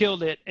always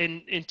killed it.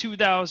 In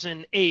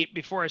 2008,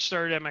 before I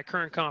started at my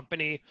current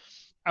company,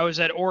 I was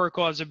at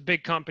Oracle. As a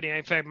big company.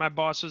 In fact, my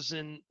boss was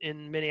in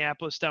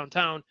Minneapolis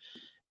downtown.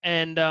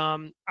 And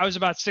I was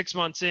about 6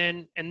 months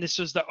in, and this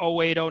was the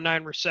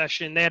 08-09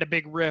 recession. They had a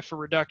big RIF, a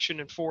reduction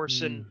in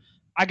force, and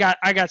I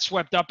got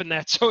swept up in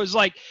that. So it was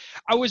like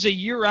I was a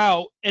year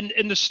out,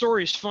 and the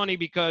story is funny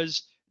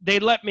because they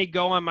let me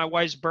go on my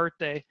wife's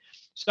birthday.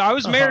 So I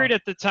was married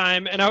at the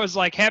time, and I was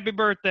like, "Happy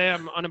birthday!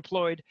 I'm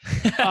unemployed."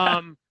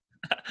 And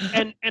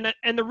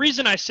the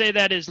reason I say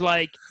that is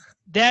like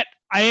that.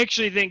 I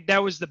actually think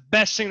that was the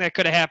best thing that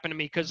could have happened to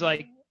me, because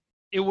like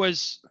it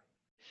was.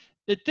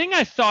 The thing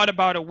I thought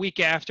about a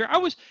week after, I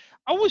was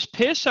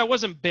pissed. I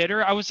wasn't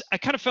bitter. I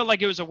kind of felt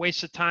like it was a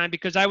waste of time,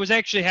 because I was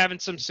actually having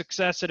some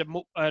success at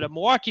a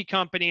Milwaukee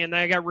company, and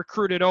then I got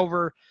recruited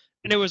over,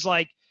 and it was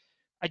like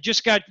I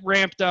just got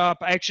ramped up.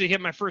 I actually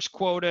hit my first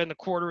quota, and the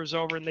quarter was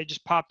over, and they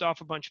just popped off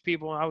a bunch of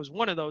people, and I was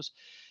one of those.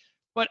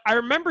 But I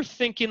remember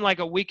thinking, like,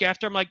 a week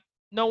after, I'm like,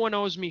 no one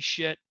owes me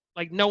shit.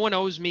 Like, no one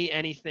owes me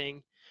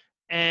anything,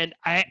 and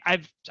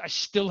I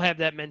still have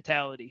that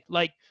mentality.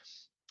 Like.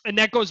 And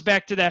that goes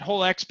back to that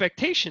whole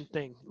expectation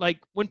thing.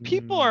 Like, when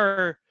people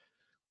are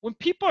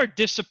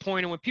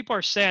disappointed, when people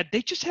are sad,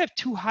 they just have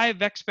too high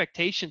of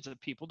expectations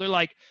of people. They're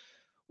like,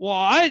 well,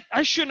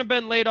 I shouldn't have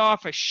been laid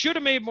off. I should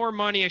have made more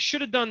money. I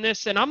should have done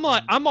this. And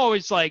I'm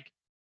always like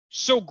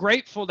so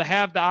grateful to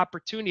have the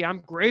opportunity. I'm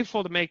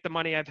grateful to make the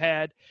money I've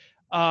had.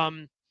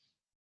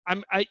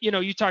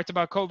 You talked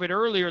about COVID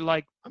earlier.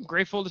 Like, I'm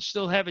grateful to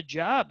still have a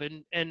job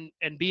and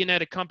being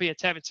at a company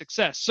that's having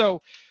success.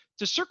 So,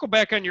 to circle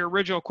back on your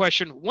original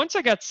question, once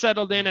I got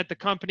settled in at the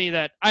company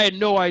that I had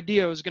no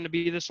idea it was going to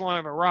be this long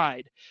of a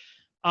ride,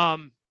 I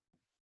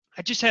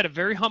just had a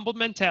very humble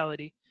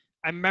mentality.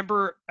 I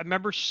remember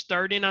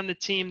starting on the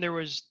team. There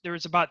was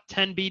about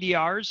 10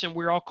 BDRs, and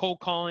we were all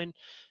cold calling,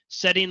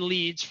 setting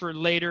leads for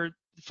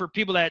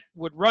people that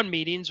would run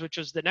meetings, which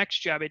was the next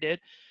job I did.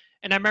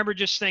 And I remember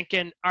just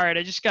thinking, all right,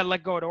 I just got to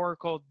let go at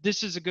Oracle.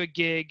 This is a good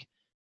gig.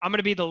 I'm going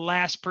to be the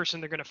last person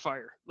they're going to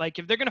fire. Like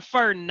if they're going to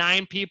fire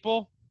 9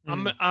 people,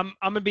 I'm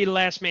going to be the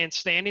last man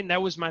standing.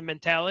 That was my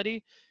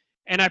mentality.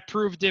 And I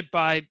proved it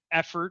by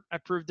effort. I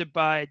proved it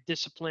by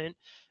discipline.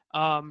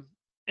 And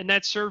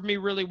that served me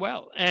really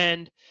well.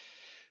 And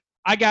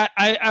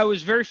I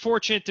was very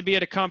fortunate to be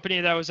at a company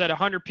that was at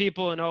 100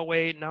 people in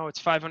 08. Now it's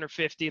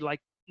 550.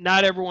 Like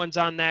not everyone's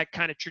on that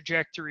kind of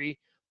trajectory.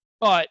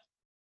 But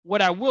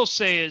what I will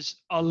say is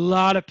a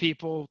lot of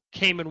people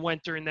came and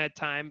went during that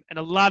time. And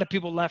a lot of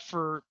people left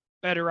for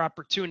better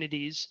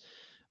opportunities.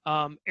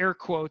 Air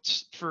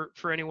quotes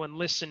for anyone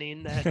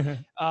listening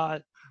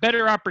that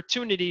better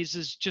opportunities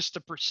is just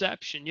a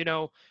perception. You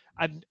know,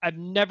 I've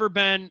never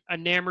been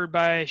enamored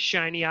by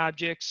shiny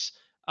objects.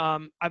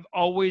 I've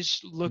always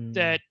looked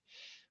at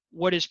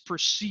what is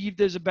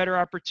perceived as a better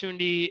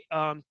opportunity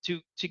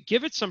to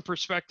give it some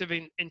perspective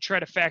and try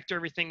to factor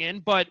everything in.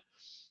 But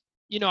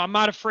you know, I'm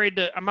not afraid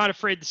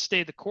to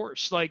stay the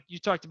course. Like you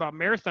talked about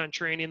marathon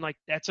training, like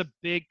that's a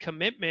big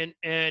commitment.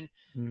 And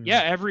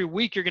yeah, every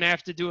week you're going to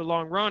have to do a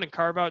long run and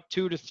carve out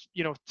 2 to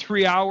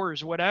 3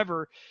 hours,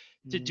 whatever,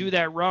 to do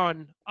that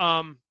run.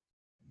 I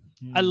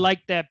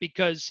like that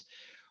because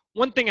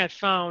one thing I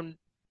found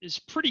is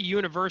pretty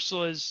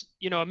universal is,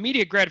 you know,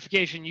 immediate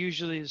gratification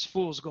usually is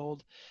fool's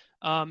gold.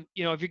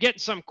 You know, if you're getting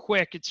some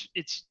quick,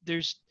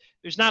 there's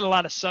not a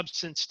lot of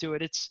substance to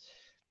it. It's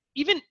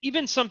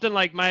even something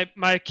like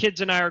my kids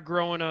and I are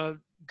growing a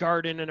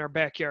garden in our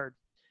backyard,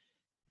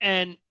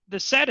 and the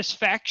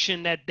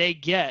satisfaction that they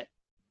get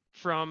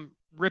from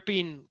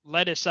ripping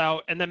lettuce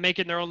out and then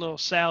making their own little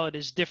salad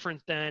is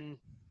different than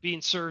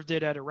being served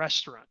it at a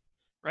restaurant,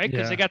 right?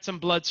 Because they got some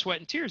blood, sweat,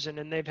 and tears in,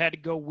 and they've had to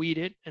go weed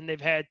it, and they've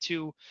had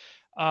to,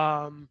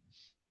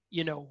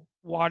 you know,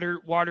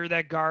 water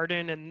that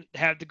garden and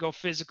had to go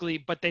physically,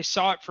 but they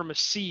saw it from a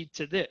seed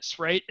to this,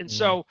 right? And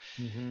so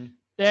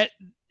that,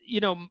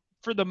 you know,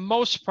 for the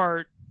most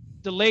part,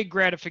 delayed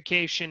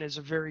gratification is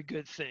a very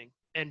good thing,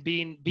 and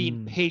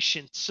being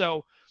patient.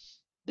 So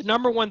the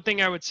number one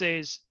thing I would say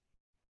is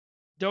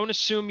don't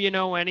assume you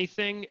know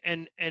anything,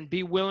 and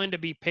be willing to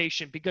be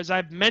patient, because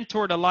I've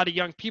mentored a lot of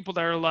young people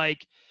that are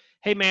like,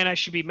 hey man, I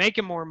should be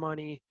making more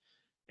money.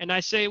 And I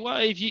say, well,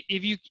 if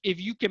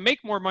you can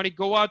make more money,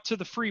 go out to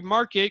the free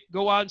market,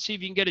 go out and see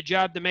if you can get a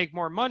job to make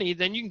more money.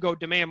 Then you can go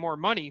demand more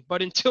money.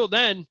 But until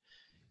then,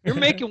 you're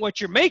making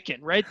what you're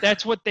making, right?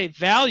 That's what they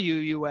value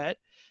you at.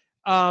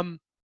 And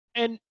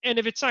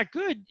if it's not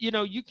good, you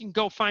know, you can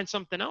go find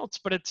something else.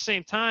 But at the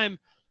same time,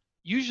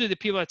 usually the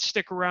people that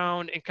stick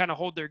around and kind of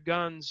hold their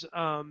guns,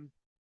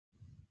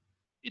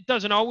 it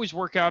doesn't always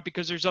work out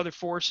because there's other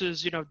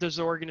forces. You know, does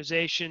the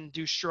organization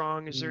do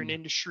strong? Is there an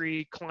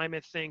industry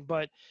climate thing?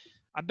 But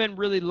I've been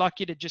really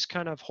lucky to just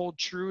kind of hold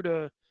true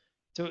to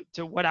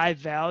what I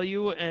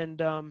value,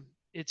 and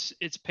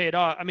it's paid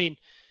off. I mean,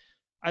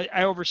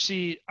 I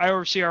oversee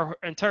our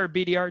entire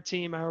BDR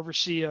team. I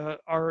oversee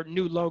our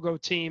new logo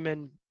team,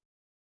 and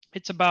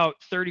it's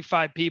about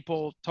 35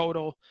 people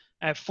total.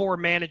 I have 4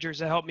 managers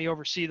that help me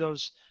oversee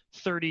those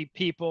 30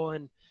 people,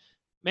 and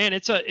man,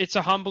 it's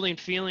a humbling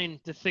feeling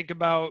to think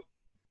about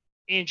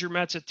Andrew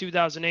Metz at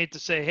 2008 to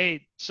say,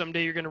 hey,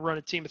 someday you're going to run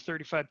a team of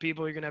 35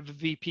 people. You're going to have a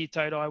VP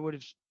title. I would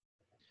have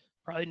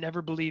probably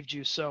never believed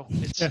you. So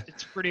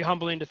it's pretty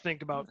humbling to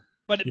think about.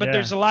 But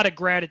there's a lot of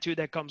gratitude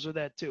that comes with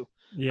that too.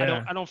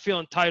 Yeah. I don't feel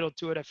entitled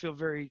to it. I feel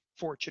very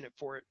fortunate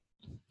for it.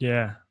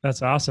 Yeah,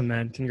 that's awesome,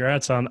 man.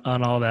 Congrats on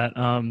all that.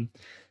 And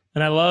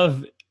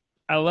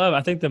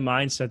I think the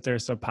mindset there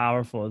is so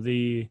powerful.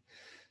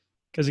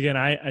 Because again,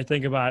 I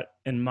think about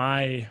in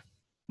my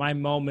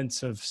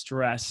moments of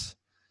stress,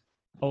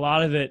 a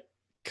lot of it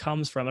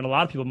comes from, and a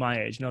lot of people my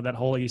age, you know, that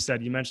whole, you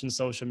mentioned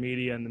social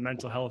media and the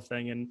mental health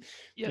thing, and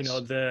you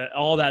know,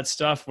 all that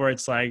stuff where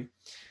it's like,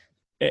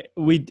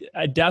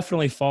 I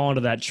definitely fall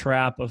into that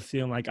trap of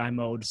feeling like I'm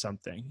owed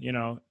something, you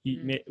know,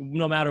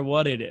 no matter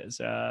what it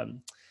is.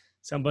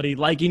 Somebody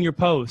liking your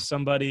post,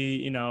 somebody,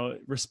 you know,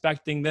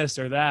 respecting this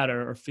or that,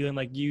 or feeling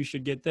like you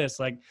should get this.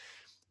 Like,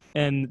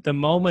 and the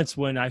moments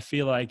when I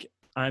feel like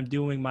I'm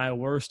doing my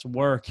worst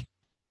work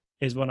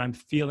is when I'm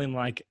feeling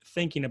like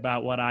thinking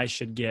about what I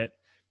should get.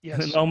 Yes.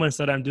 And the moments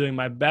that I'm doing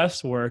my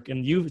best work,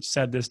 and you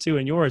said this too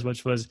in yours,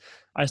 which was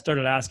I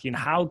started asking,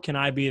 how can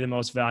I be the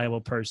most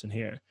valuable person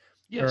here?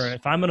 Yes. Or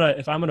if I'm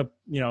gonna,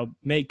 you know,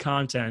 make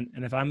content,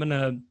 and if I'm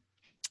gonna,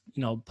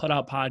 you know, put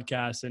out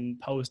podcasts and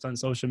post on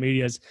social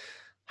medias,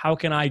 how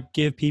can I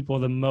give people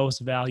the most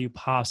value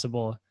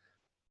possible?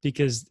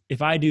 Because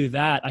if I do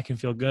that, I can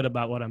feel good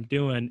about what I'm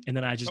doing. And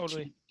then I just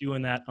keep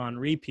doing that on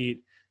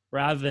repeat,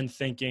 rather than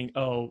thinking,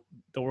 oh,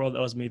 the world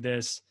owes me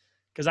this.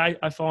 Because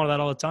I fall into that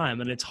all the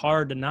time, and it's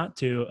hard to not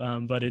to,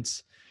 but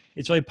it's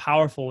really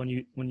powerful when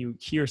you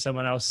hear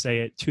someone else say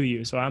it to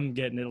you. So I'm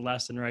getting a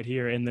lesson right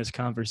here in this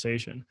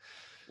conversation.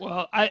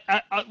 Well,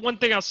 I one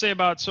thing I'll say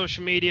about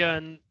social media,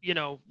 and you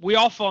know, we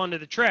all fall into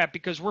the trap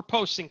because we're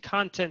posting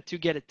content to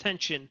get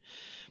attention.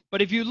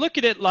 But if you look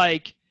at it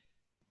like,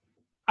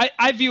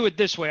 I view it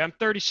this way. I'm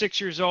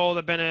 36 years old.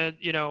 I'm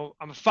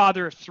a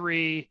father of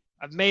 3.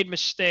 I've made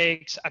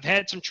mistakes. I've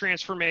had some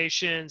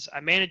transformations. I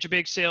manage a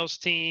big sales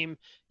team.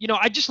 You know,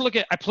 I just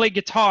I play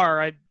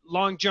guitar. I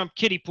long jump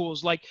kiddie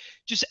pools, like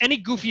just any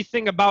goofy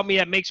thing about me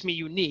that makes me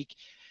unique.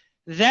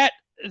 That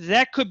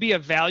could be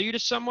of value to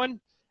someone.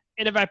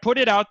 And if I put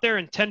it out there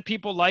and 10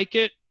 people like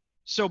it,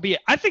 so be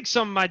it. I think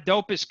some of my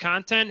dopest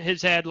content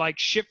has had like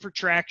shit for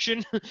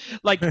traction,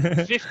 like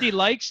 50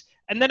 likes.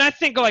 And then I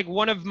think like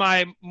one of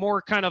my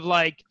more kind of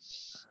like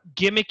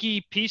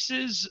gimmicky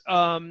pieces,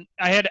 I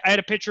had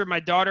a picture of my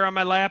daughter on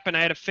my lap, and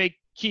I had a fake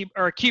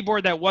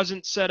keyboard that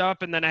wasn't set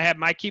up, and then I had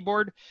my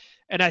keyboard,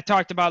 and I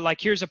talked about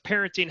like, here's a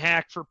parenting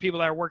hack for people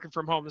that are working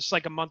from home. This is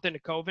like a month into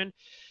COVID,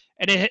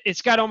 and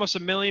it's got almost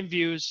 1 million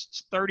views.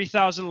 It's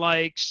 30,000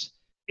 likes.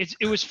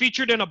 It was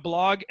featured in a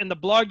blog, and the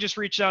blog just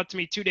reached out to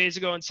me 2 days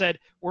ago and said,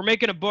 we're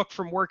making a book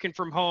from working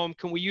from home.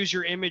 Can we use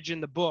your image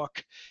in the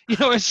book? You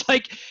know, it's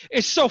like,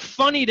 it's so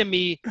funny to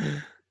me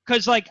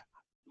because like,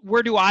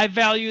 where do I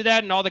value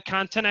that and all the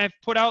content I've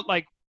put out?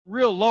 Like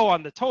real low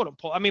on the totem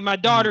pole. I mean, my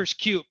daughter's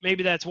cute.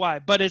 Maybe that's why,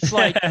 but it's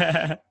like,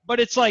 I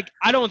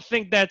don't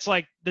think that's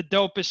like the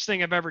dopest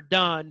thing I've ever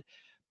done.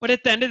 But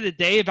at the end of the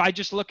day, if I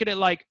just look at it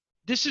like,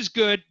 this is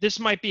good, this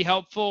might be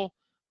helpful.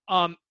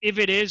 If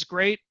it is,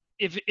 great.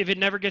 If it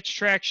never gets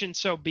traction,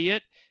 so be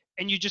it.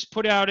 And you just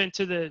put it out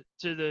into the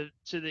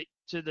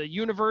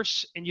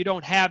universe, and you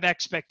don't have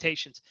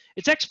expectations.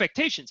 It's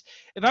expectations.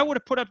 If I would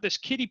have put up this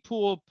kiddie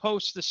pool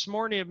post this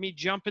morning of me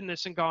jumping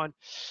this and gone,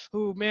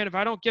 oh man, if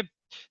I don't get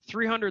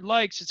 300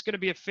 likes, it's going to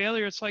be a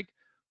failure. It's like,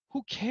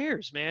 who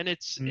cares, man?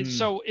 It's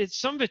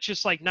some of it's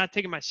just like not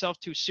taking myself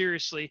too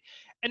seriously.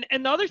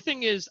 And the other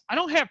thing is, I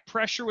don't have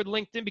pressure with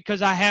LinkedIn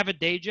because I have a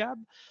day job.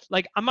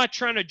 Like, I'm not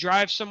trying to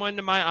drive someone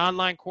to my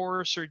online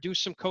course or do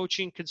some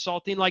coaching,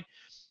 consulting. Like,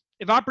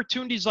 if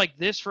opportunities like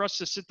this for us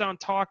to sit down,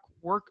 talk,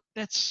 work,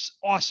 that's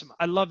awesome.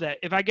 I love that.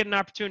 If I get an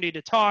opportunity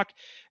to talk,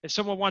 if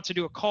someone wants to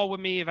do a call with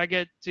me, if I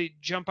get to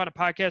jump on a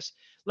podcast,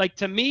 like,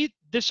 to me,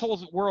 this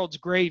whole world's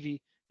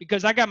gravy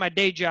because I got my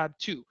day job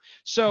too.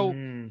 So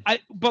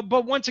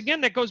but once again,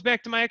 that goes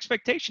back to my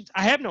expectations.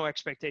 I have no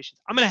expectations.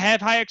 I'm going to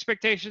have high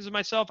expectations of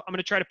myself. I'm going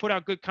to try to put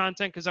out good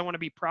content because I want to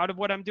be proud of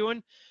what I'm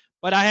doing.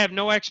 But I have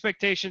no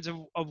expectations of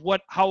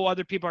how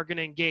other people are going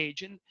to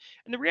engage. And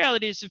the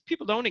reality is, if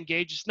people don't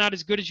engage, it's not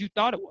as good as you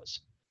thought it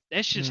was.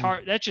 That's just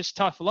hard. That's just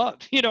tough love.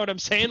 You know what I'm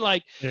saying?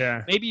 Like,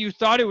 maybe you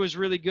thought it was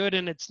really good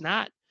and it's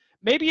not.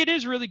 Maybe it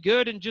is really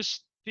good and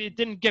just it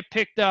didn't get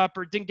picked up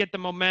or didn't get the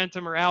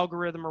momentum or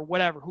algorithm or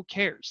whatever. Who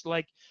cares?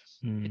 Like,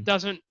 it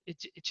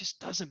just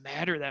doesn't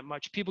matter that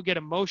much. People get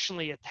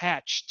emotionally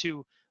attached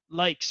to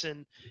likes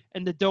and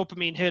the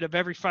dopamine hit of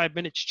every 5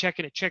 minutes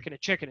checking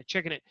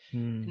it.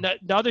 And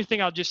the other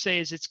thing I'll just say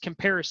is it's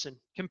comparison.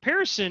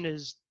 Comparison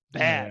is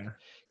bad.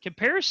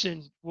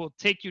 Comparison will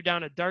take you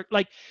down a dark,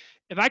 like,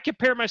 if I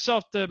compare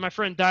myself to my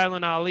friend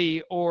Dylan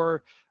Ali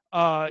or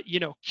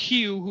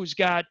Q, who's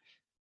got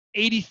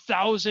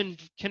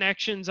 80,000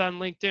 connections on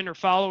LinkedIn or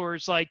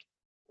followers, like,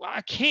 well,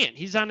 I can't.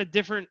 He's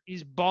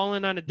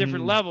balling on a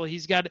different level.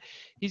 He's got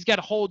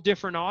a whole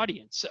different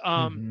audience.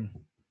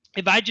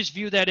 If I just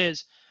view that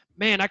as,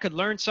 man, I could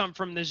learn something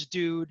from this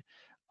dude,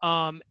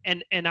 and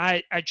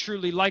I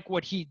truly like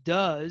what he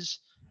does,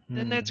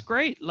 then that's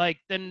great. Like,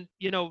 then,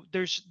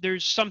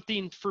 there's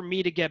something for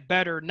me to get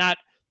better.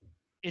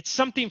 It's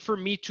something for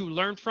me to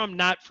learn from,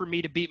 not for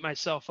me to beat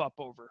myself up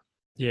over.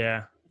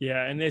 Yeah.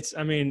 And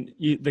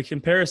the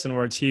comparison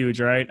word's huge,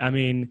 right? I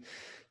mean,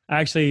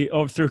 actually,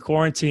 through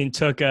quarantine,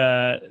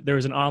 there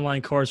was an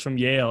online course from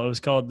Yale. It was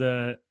called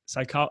the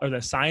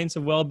Science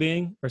of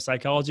Wellbeing or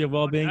Psychology of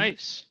Wellbeing. Oh,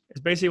 nice. It's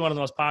basically one of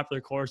the most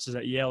popular courses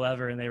at Yale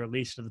ever, and they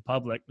released it to the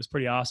public. It was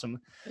pretty awesome.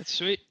 That's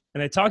sweet.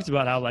 And they talked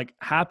about how, like,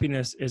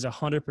 happiness is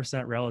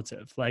 100%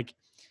 relative. Like,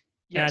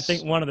 yes. And I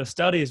think one of the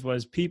studies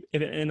was if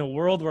in a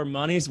world where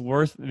money's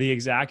worth the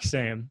exact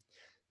same,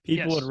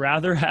 people would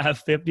rather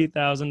have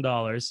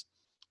 $50,000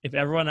 if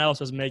everyone else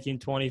was making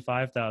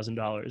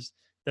 $25,000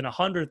 than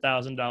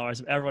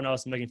 $100,000 if everyone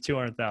else is making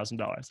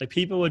 $200,000. Like,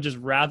 people would just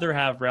rather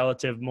have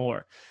relative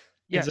more.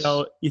 Yes. And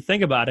so you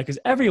think about it, because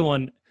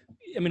everyone,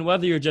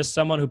 whether you're just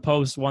someone who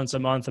posts once a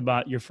month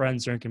about your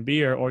friends drinking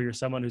beer, or you're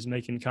someone who's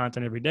making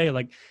content every day,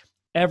 like,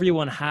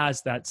 everyone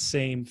has that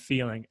same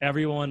feeling.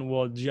 Everyone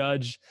will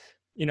judge,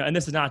 and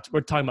this is not, we're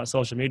talking about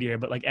social media,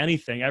 but like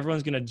anything,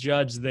 everyone's going to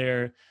judge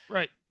their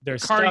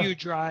car you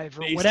drive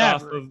or based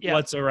whatever off of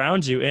what's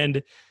around you.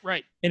 And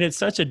it's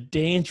such a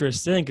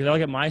dangerous thing, because I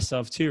look at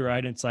myself too,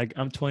 right? It's like,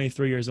 I'm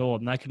 23 years old,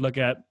 and I could look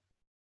at,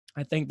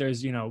 I think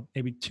there's,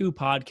 maybe 2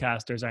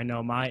 podcasters I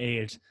know my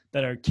age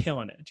that are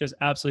killing it, just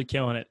absolutely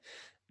killing it.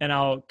 And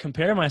I'll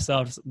compare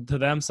myself to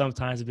them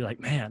sometimes and be like,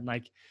 man,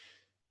 like,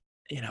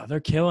 they're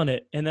killing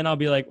it. And then I'll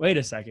be like, wait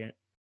a second,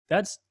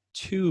 that's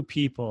 2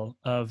 people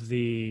of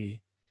the,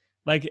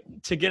 like,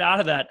 to get out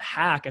of that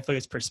hack, I feel like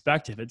it's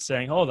perspective. It's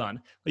saying, hold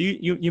on,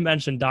 you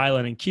mentioned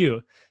Dylan and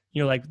Q.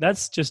 You're like,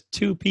 that's just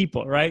 2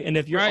 people, right? And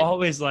if you're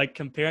always like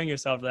comparing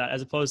yourself to that,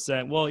 as opposed to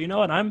saying, well, you know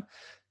what,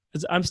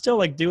 I'm still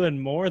like doing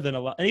more than a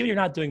lot. And even if you're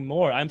not doing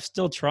more, I'm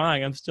still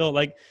trying. I'm still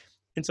like,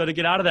 And so to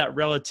get out of that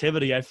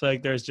relativity, I feel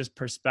like there's just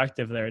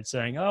perspective there. It's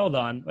saying, hold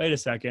on, wait a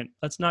second.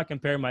 Let's not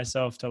compare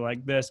myself to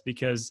like this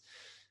because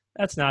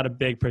that's not a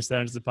big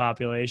percentage of the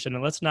population.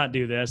 And let's not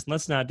do this. And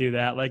let's not do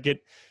that. Like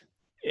it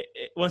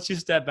once you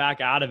step back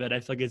out of it, I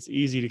feel like it's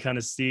easy to kind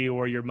of see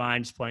where your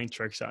mind's playing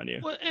tricks on you.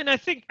 Well, and I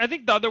think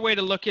the other way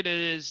to look at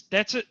it is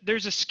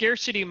there's a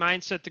scarcity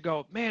mindset to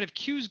go, man, if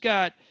Q's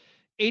got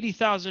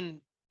 80,000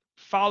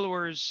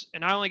 followers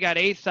and I only got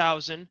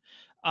 8,000,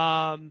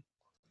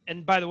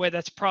 and by the way,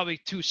 that's probably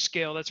to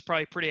scale. That's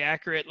probably pretty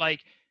accurate. Like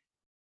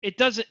it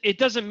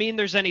doesn't mean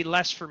there's any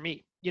less for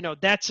me. You know,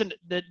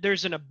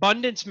 there's an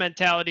abundance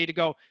mentality to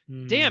go,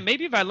 damn,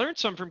 maybe if I learned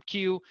something from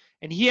Q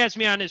and he has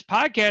me on his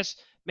podcast,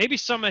 maybe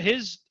some of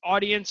his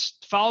audience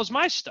follows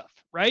my stuff,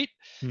 right?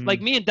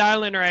 Like me and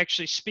Dylan are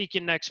actually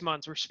speaking next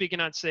month. We're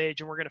speaking on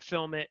stage and we're going to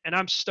film it. And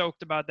I'm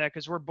stoked about that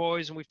because we're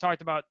boys and we've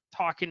talked about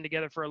talking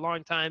together for a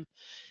long time.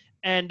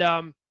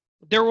 And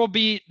there will,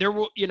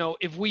 you know,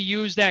 if we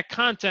use that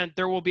content,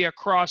 there will be a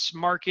cross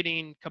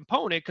marketing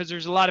component because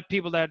there's a lot of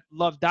people that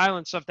love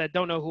Dylan stuff that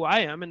don't know who I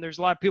am. And there's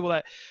a lot of people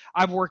that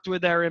I've worked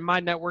with that are in my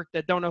network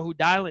that don't know who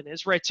Dylan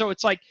is, right? So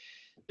it's like,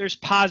 there's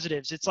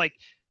positives. It's like,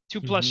 2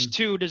 plus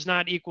 2 does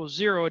not equal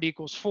 0. It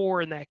equals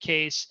 4 in that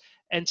case.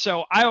 And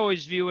so I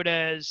always view it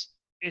as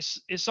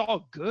it's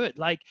all good.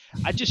 Like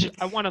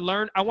I want to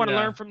learn. I want to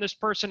learn from this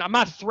person. I'm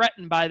not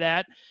threatened by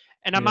that.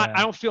 And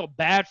I don't feel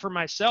bad for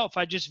myself.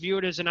 I just view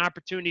it as an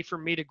opportunity for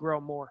me to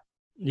grow more.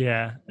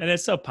 Yeah. And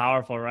it's so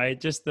powerful, right?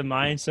 Just the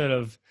mindset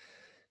of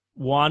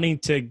wanting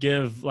to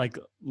give like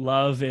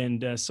love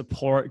and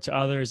support to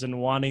others and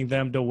wanting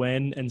them to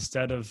win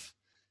instead of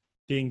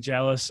being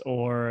jealous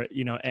or,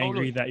 you know,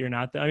 angry that you're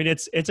not there. I mean,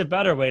 it's a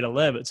better way to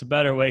live. It's a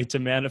better way to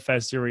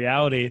manifest your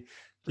reality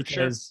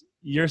because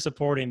you're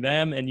supporting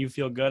them and you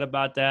feel good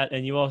about that.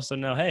 And you also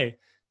know, hey,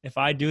 if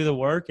I do the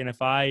work and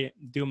if I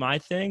do my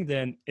thing,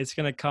 then it's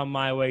going to come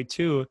my way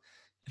too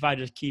if I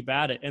just keep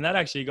at it. And that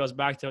actually goes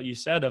back to what you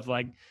said of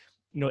like,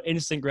 you know,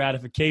 instant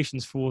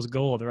gratification's fool's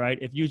gold, right?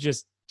 If you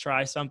just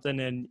try something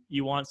and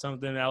you want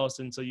something else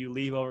and so you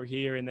leave over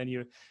here and then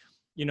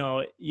you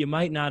know, you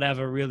might not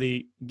ever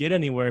really get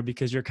anywhere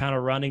because you're kind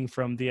of running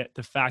from the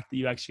fact that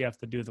you actually have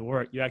to do the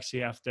work. You actually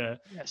have to,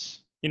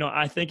 you know,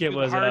 I think it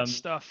was hard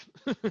stuff.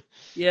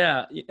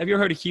 Yeah. Have you ever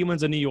heard of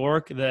Humans in New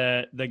York?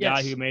 The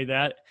guy who made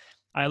that?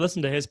 I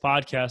listened to his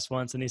podcast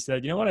once and he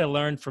said, you know what I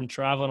learned from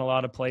traveling a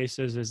lot of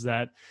places is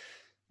that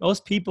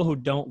most people who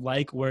don't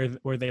like where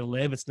they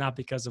live, it's not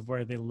because of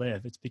where they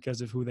live. It's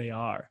because of who they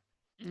are.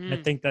 I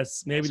think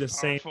that's maybe the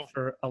same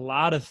for a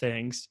lot of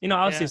things. You know,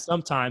 obviously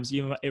sometimes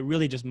it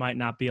really just might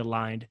not be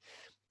aligned,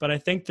 but I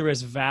think there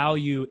is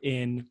value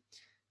in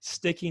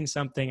sticking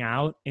something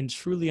out and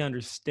truly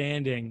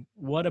understanding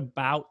what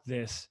about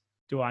this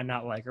do I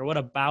not like, or what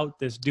about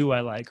this do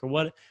I like, or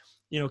what,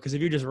 you know, because if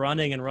you're just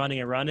running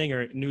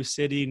or new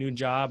city, new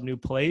job, new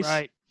place,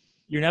 right,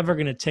 you're never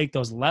going to take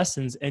those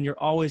lessons and you're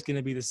always going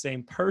to be the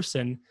same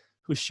person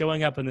who's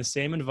showing up in the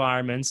same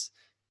environments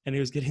and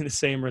who's getting the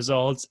same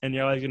results, and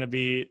you're always going to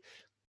be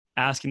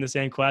asking the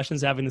same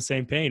questions, having the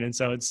same pain. And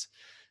so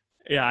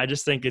I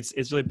just think it's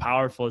really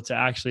powerful to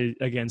actually,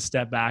 again,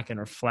 step back and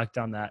reflect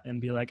on that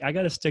and be like, I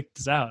got to stick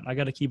this out. I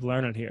got to keep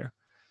learning here.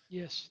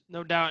 Yes,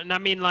 no doubt. And I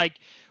mean, like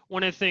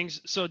one of the things,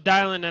 so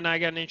Dylan and I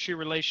got an interesting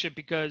relationship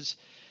because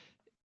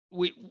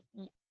we're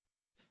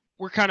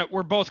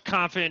both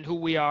confident in who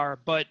we are.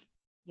 But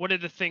one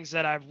of the things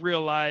that I've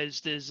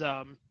realized is,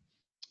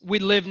 we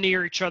live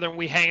near each other and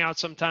we hang out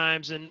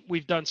sometimes and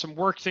we've done some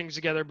work things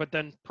together, but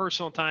then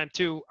personal time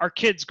too. Our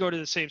kids go to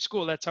the same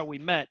school. That's how we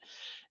met.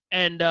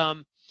 And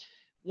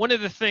one of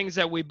the things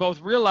that we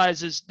both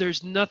realize is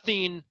there's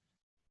nothing,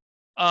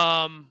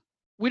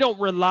 we don't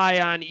rely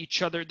on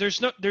each other. There's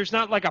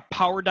not like a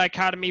power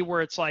dichotomy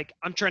where it's like,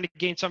 I'm trying to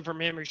gain something from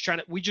him or he's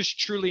we just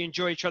truly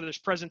enjoy each other's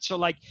presence. So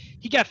like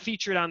he got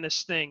featured on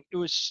this thing. It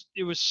was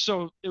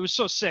so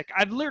sick.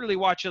 I've literally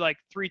watched it like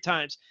 3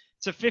 times.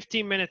 It's a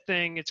 15-minute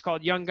thing. It's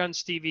called Young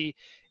Guns TV.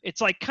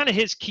 It's like kind of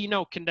his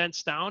keynote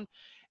condensed down.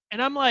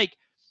 And I'm like,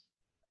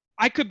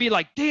 I could be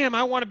like, damn,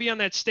 I want to be on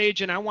that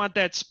stage and I want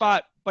that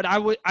spot. But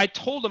I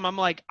told him, I'm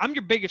like, I'm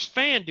your biggest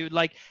fan, dude.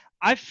 Like,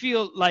 I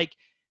feel like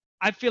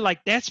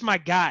that's my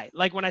guy.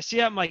 Like when I see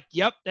him, I'm like,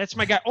 yep, that's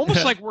my guy.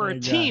 Almost like we're a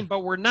team,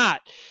 but we're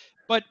not.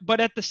 But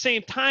at the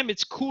same time,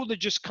 it's cool to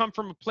just come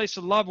from a place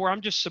of love where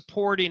I'm just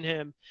supporting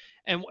him.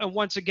 And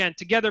once again,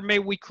 together, may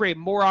we create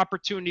more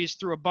opportunities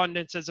through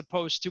abundance as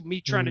opposed to me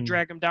trying to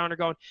drag him down or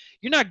going,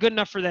 you're not good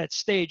enough for that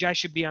stage. I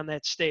should be on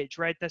that stage,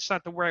 right? That's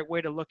not the right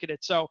way to look at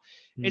it. So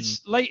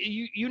it's like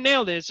you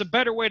nailed it. It's a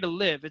better way to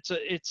live.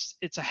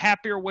 It's a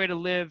happier way to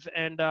live.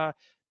 And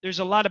there's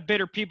a lot of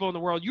bitter people in the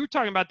world. You were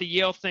talking about the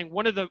Yale thing.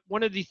 One of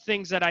the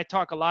things that I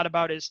talk a lot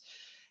about is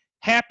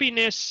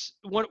happiness.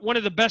 One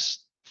of the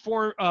best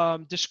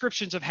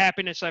descriptions of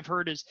happiness I've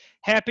heard is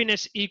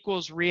happiness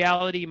equals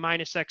reality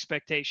minus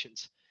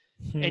expectations.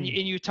 And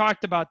you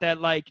talked about that,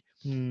 like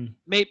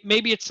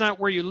maybe it's not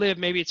where you live,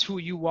 maybe it's who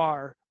you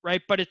are,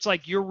 right? But it's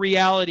like your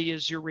reality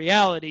is your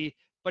reality,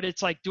 but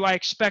it's like, do I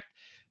expect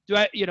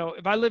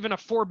if I live in a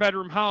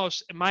 4-bedroom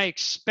house, am I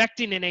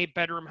expecting an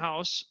 8-bedroom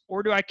house,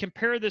 or do I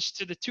compare this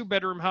to the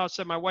 2-bedroom house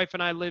that my wife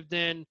and I lived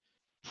in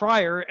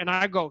prior? And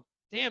I go,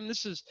 damn,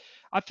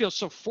 I feel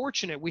so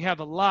fortunate. We have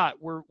a lot.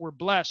 We're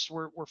blessed.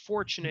 We're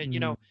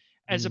fortunate,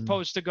 as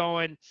opposed to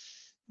going,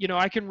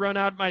 I can run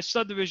out my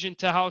subdivision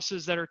to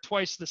houses that are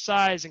twice the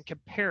size and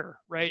compare,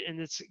 right? And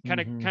it's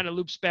kind of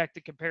loops back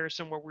to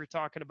comparison, what we're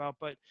talking about.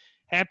 But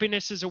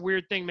happiness is a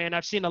weird thing, man.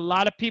 I've seen a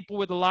lot of people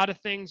with a lot of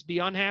things be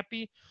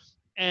unhappy.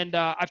 And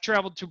I've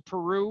traveled to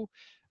Peru,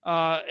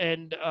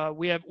 and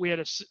we had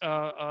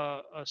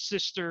a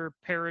sister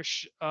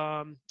parish,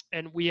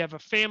 and we have a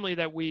family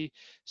that we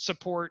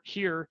support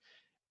here.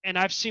 And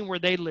I've seen where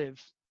they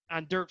live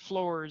on dirt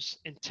floors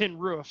and tin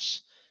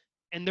roofs,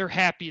 and they're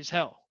happy as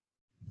hell.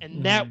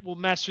 And that will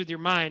mess with your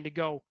mind to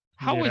go,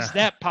 how is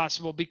that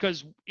possible?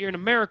 Because here in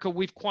America,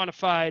 we've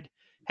quantified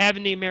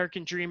having the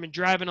American dream and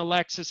driving a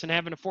Lexus and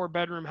having a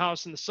 4-bedroom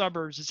house in the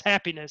suburbs is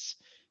happiness.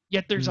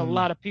 Yet there's a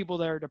lot of people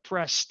that are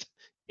depressed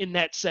in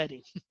that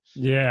setting.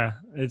 Yeah,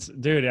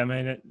 dude. I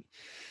mean,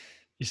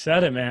 you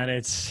said it, man.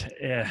 It's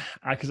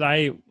because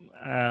a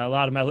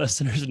lot of my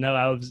listeners know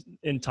I was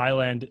in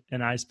Thailand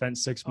and I spent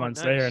 6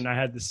 months there, and I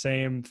had the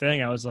same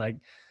thing. I was like,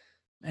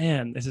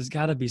 man, this has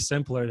got to be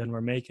simpler than we're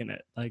making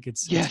it. Like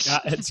it's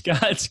got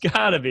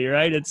to be,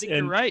 right.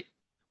 You're right.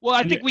 Well,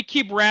 I think we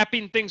keep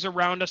wrapping things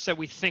around us that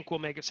we think will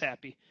make us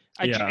happy.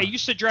 I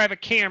used to drive a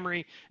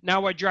Camry.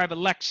 Now I drive a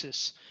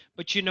Lexus.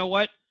 But you know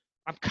what?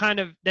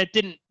 that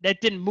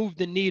didn't move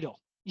the needle.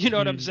 You know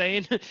what I'm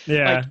saying?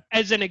 Yeah. Like,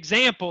 as an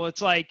example,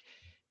 it's like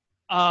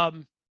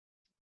having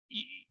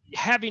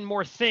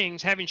more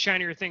things, having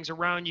shinier things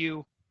around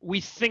you, we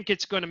think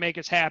it's going to make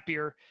us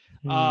happier.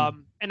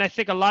 And I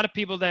think a lot of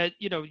people that,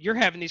 you're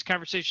having these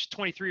conversations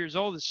 23 years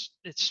old,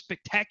 it's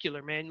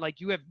spectacular, man. Like,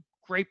 you have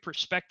great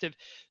perspective.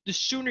 The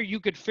sooner you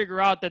could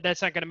figure out that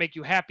that's not going to make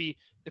you happy,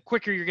 the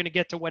quicker you're going to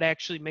get to what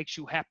actually makes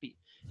you happy.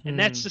 And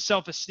that's the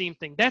self-esteem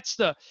thing.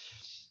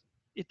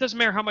 It doesn't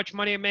matter how much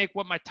money I make,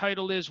 what my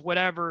title is,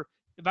 whatever.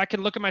 If I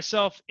can look at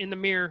myself in the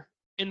mirror,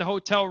 in the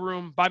hotel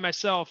room by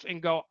myself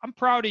and go, I'm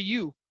proud of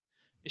you,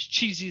 as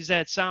cheesy as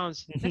that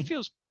sounds, it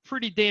feels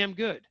pretty damn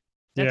good.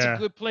 That's a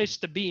good place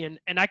to be in.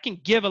 And I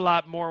can give a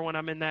lot more when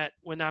I'm in that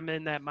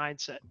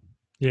mindset.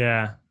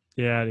 Yeah.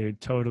 Yeah,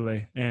 dude,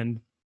 totally. And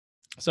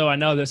so I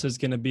know this is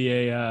going to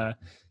be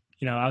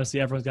obviously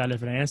everyone's got a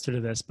different answer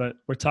to this, but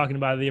we're talking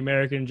about the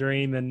American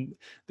dream and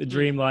the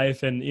dream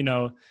life. And,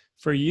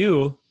 for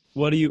you,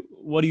 what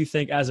do you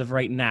think as of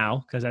right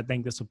now? Cause I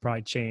think this will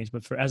probably change,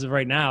 but as of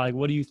right now, like,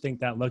 what do you think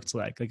that looks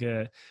like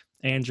a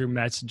Andrew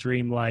Metz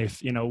dream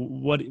life?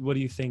 What do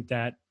you think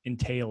that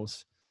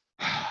entails?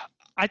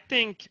 I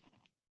think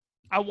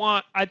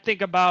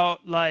about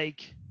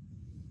like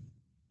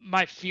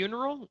my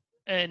funeral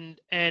and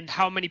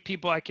how many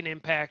people I can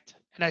impact.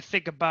 And I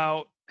think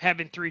about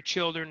having 3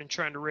 children and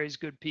trying to raise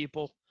good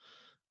people.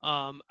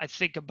 I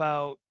think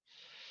about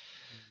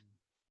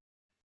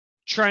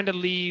trying to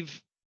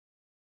leave,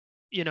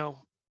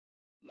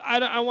 I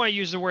don't want to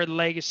use the word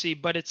legacy,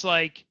 but it's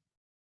like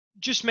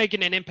just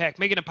making an impact,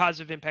 making a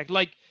positive impact.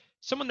 Like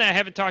someone that I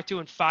haven't talked to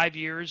in 5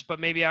 years, but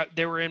maybe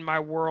they were in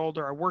my world,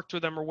 or I worked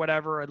with them or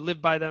whatever. I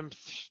lived by them,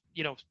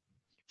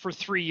 for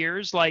 3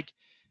 years. Like,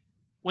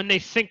 when they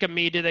think of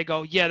me, do they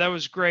go, yeah, that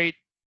was great,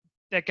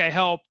 that guy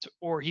helped,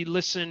 or he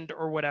listened,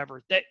 or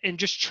whatever? And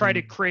just try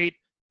to create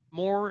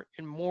more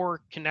and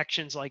more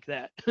connections like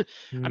that.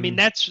 I mean,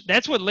 that's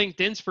what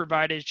LinkedIn's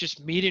provided, is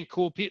just meeting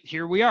cool people.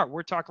 Here we are.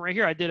 We're talking right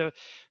here. I did a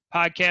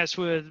podcast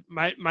with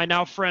my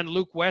now friend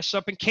Luke West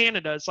up in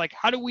Canada. It's like,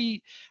 how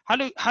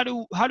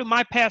do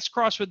my paths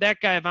cross with that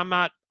guy if I'm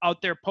not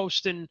out there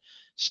posting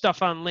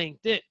stuff on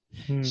LinkedIn?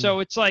 So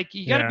it's like,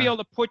 you got to be able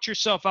to put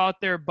yourself out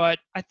there. But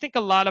I think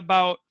a lot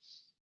about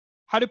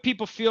how do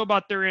people feel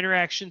about their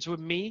interactions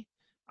with me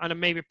on a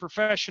maybe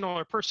professional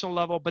or personal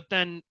level, but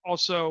then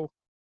also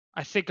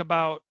I think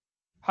about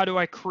how do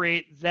I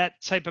create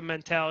that type of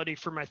mentality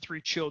for my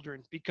 3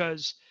 children?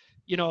 Because,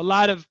 a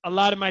lot of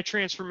my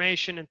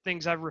transformation and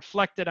things I've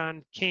reflected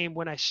on came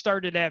when I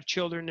started to have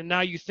children. And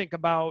now you think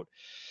about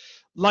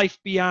life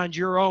beyond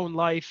your own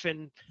life,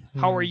 and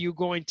how are you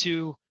going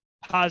to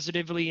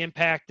positively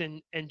impact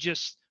and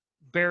just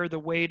bear the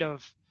weight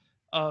of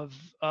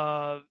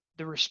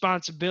the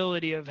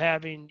responsibility of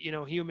having,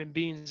 human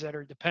beings that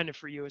are dependent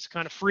for you. It's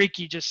kind of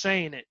freaky just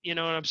saying it, you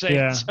know what I'm saying?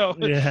 Yeah. So,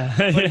 but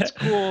it's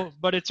cool,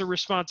 but it's a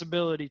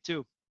responsibility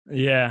too.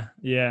 Yeah.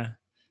 Yeah,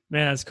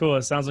 man, that's cool.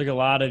 It sounds like a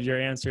lot of your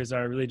answers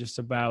are really just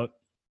about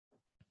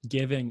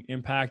giving,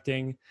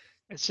 impacting,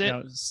 that's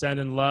it.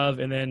 Sending love.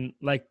 And then,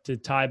 like, to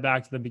tie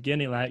back to the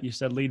beginning, like you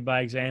said, lead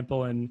by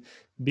example and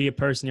be a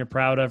person you're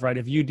proud of, right?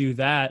 If you do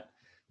that,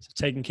 so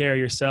taking care of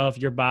yourself,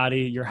 your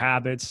body, your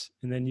habits,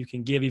 and then you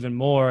can give even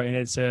more. And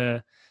it's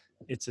a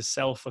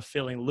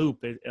self-fulfilling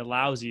loop. It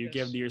allows you,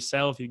 give to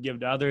yourself, you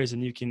give to others,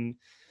 and you can,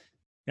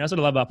 that's what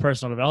I love about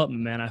personal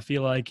development, man. I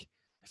feel like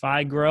if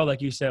I grow,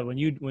 like you said, when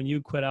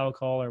you quit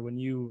alcohol or when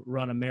you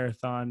run a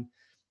marathon,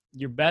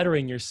 you're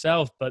bettering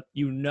yourself, but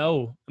you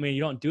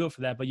don't do it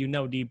for that, but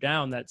deep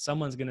down that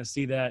someone's going to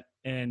see that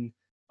and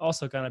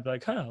also kind of be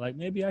like, like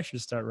maybe I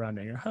should start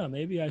running, or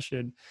maybe I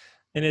should.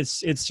 And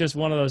it's just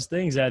one of those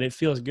things that it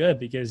feels good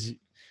because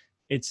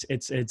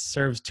it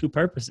serves two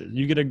purposes.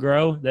 You get to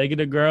grow, they get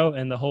to grow,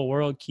 and the whole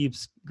world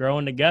keeps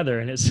growing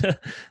together. And it's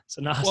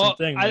an awesome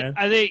thing, man.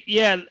 I think,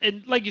 yeah.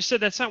 And like you said,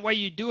 that's not why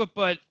you do it,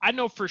 but I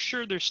know for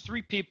sure there's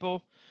 3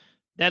 people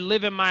that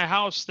live in my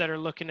house that are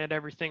looking at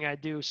everything I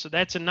do. So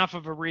that's enough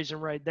of a reason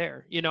right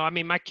there.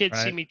 My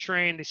kids see me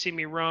train, they see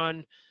me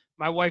run.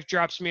 My wife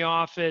drops me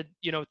off at,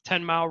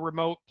 10-mile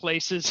remote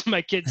places.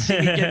 My kids see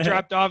me get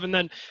dropped off, and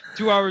then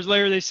 2 hours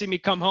later they see me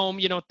come home,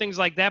 things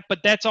like that. But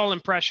that's all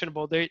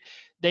impressionable.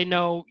 They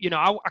know,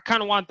 I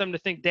kind of want them to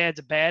think Dad's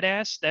a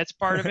badass. That's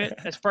part of it.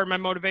 That's part of my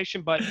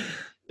motivation. But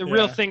the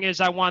real thing is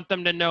I want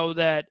them to know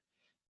that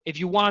if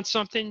you want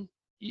something,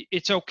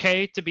 it's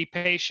okay to be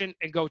patient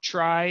and go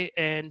try,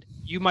 and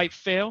you might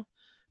fail.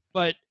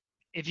 But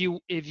if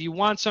you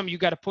want something, you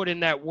got to put in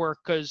that work.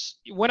 Because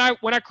when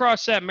I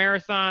cross that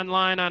marathon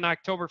line on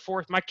October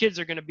 4th, my kids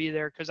are going to be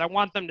there because I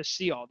want them to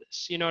see all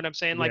this. You know what I'm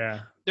saying?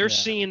 Like they're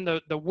seeing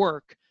the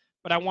work,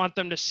 but I want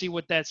them to see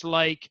what that's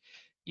like,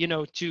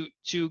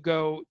 to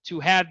go to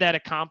have that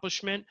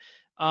accomplishment.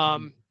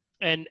 And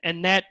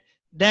that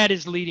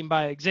is leading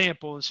by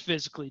example, is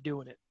physically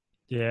doing it.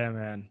 Yeah,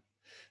 man.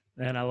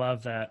 Man, I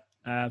love that.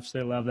 I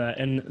absolutely love that.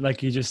 And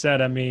like you just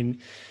said,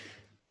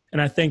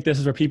 and I think this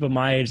is where people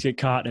my age get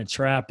caught in a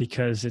trap,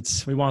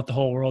 because we want the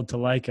whole world to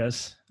like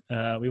us.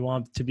 We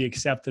want to be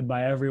accepted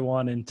by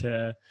everyone and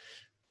to,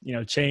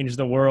 change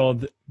the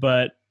world.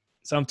 But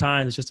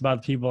sometimes it's just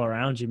about the people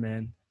around you,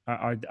 man.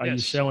 Are you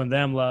showing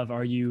them love?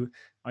 Are you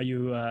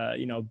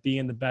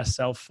being the best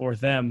self for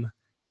them,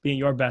 being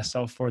your best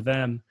self for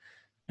them?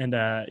 And,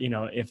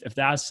 if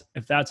that's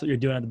what you're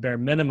doing at the bare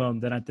minimum,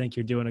 then I think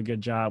you're doing a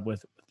good job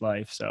with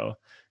life. So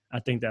I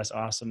think that's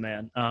awesome,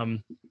 man.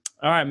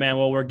 All right, man.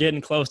 Well, we're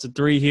getting close to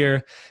 3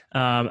 here.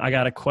 I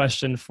got a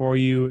question for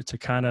you to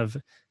kind of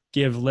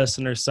give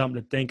listeners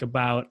something to think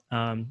about.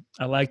 I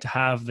like to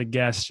have the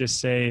guests just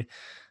say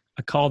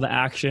a call to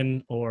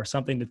action or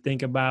something to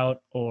think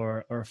about,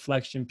 or a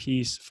reflection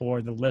piece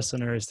for the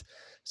listeners,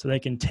 so they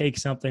can take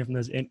something from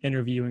this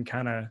interview and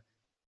kind of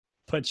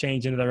put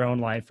change into their own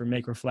life or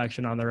make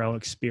reflection on their own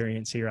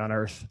experience here on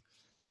earth.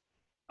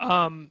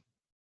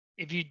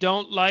 If you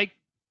don't like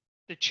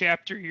the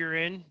chapter you're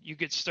in, you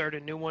could start a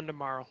new one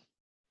tomorrow.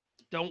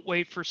 Don't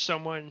wait for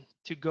someone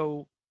to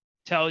go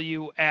tell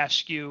you,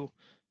 ask you.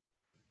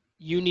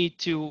 You need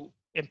to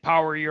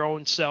empower your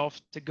own self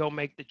to go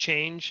make the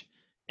change,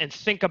 and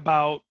think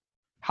about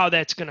how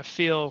that's going to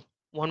feel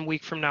 1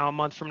 week from now, a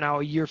month from now,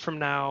 a year from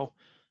now.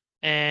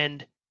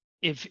 And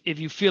if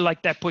you feel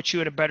like that puts you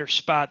in a better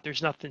spot,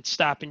 there's nothing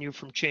stopping you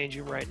from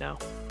changing right now.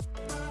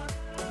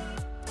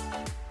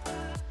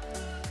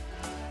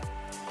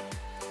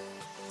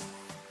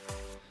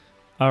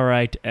 All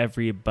right,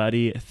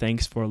 everybody.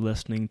 Thanks for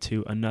listening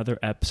to another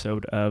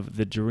episode of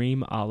the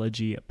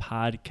Dreamology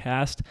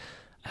podcast.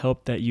 I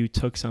hope that you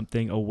took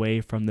something away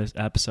from this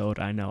episode.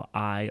 I know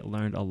I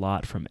learned a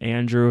lot from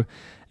Andrew,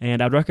 and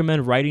I'd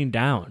recommend writing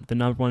down the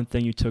number one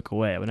thing you took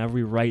away. Whenever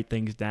we write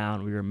things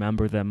down, we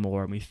remember them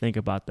more and we think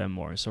about them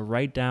more. So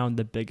write down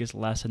the biggest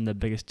lesson, the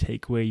biggest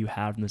takeaway you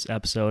had from this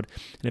episode.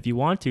 And if you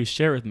want to,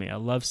 share with me. I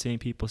love seeing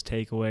people's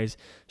takeaways.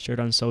 Share it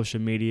on social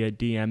media,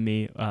 DM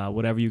me,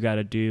 whatever you got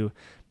to do.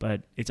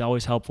 But it's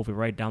always helpful if we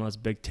write down those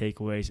big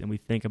takeaways and we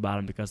think about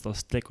them, because they'll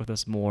stick with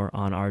us more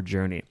on our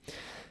journey.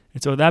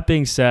 And so with that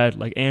being said,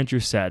 like Andrew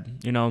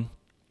said,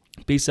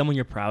 be someone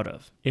you're proud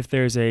of. If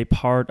there's a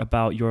part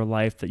about your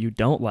life that you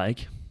don't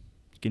like,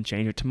 you can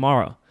change it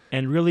tomorrow.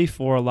 And really,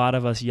 for a lot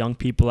of us young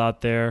people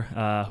out there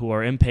who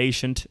are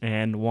impatient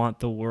and want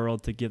the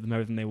world to give them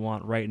everything they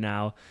want right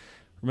now,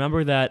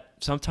 remember that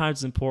sometimes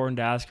it's important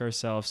to ask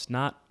ourselves,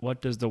 not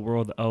what does the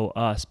world owe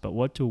us, but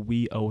what do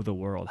we owe the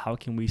world? How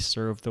can we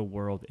serve the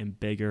world in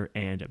bigger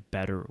and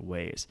better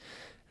ways?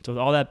 So with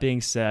all that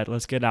being said,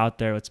 let's get out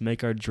there, let's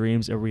make our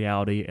dreams a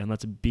reality, and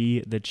let's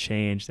be the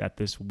change that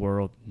this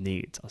world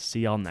needs. I'll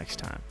see y'all next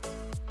time.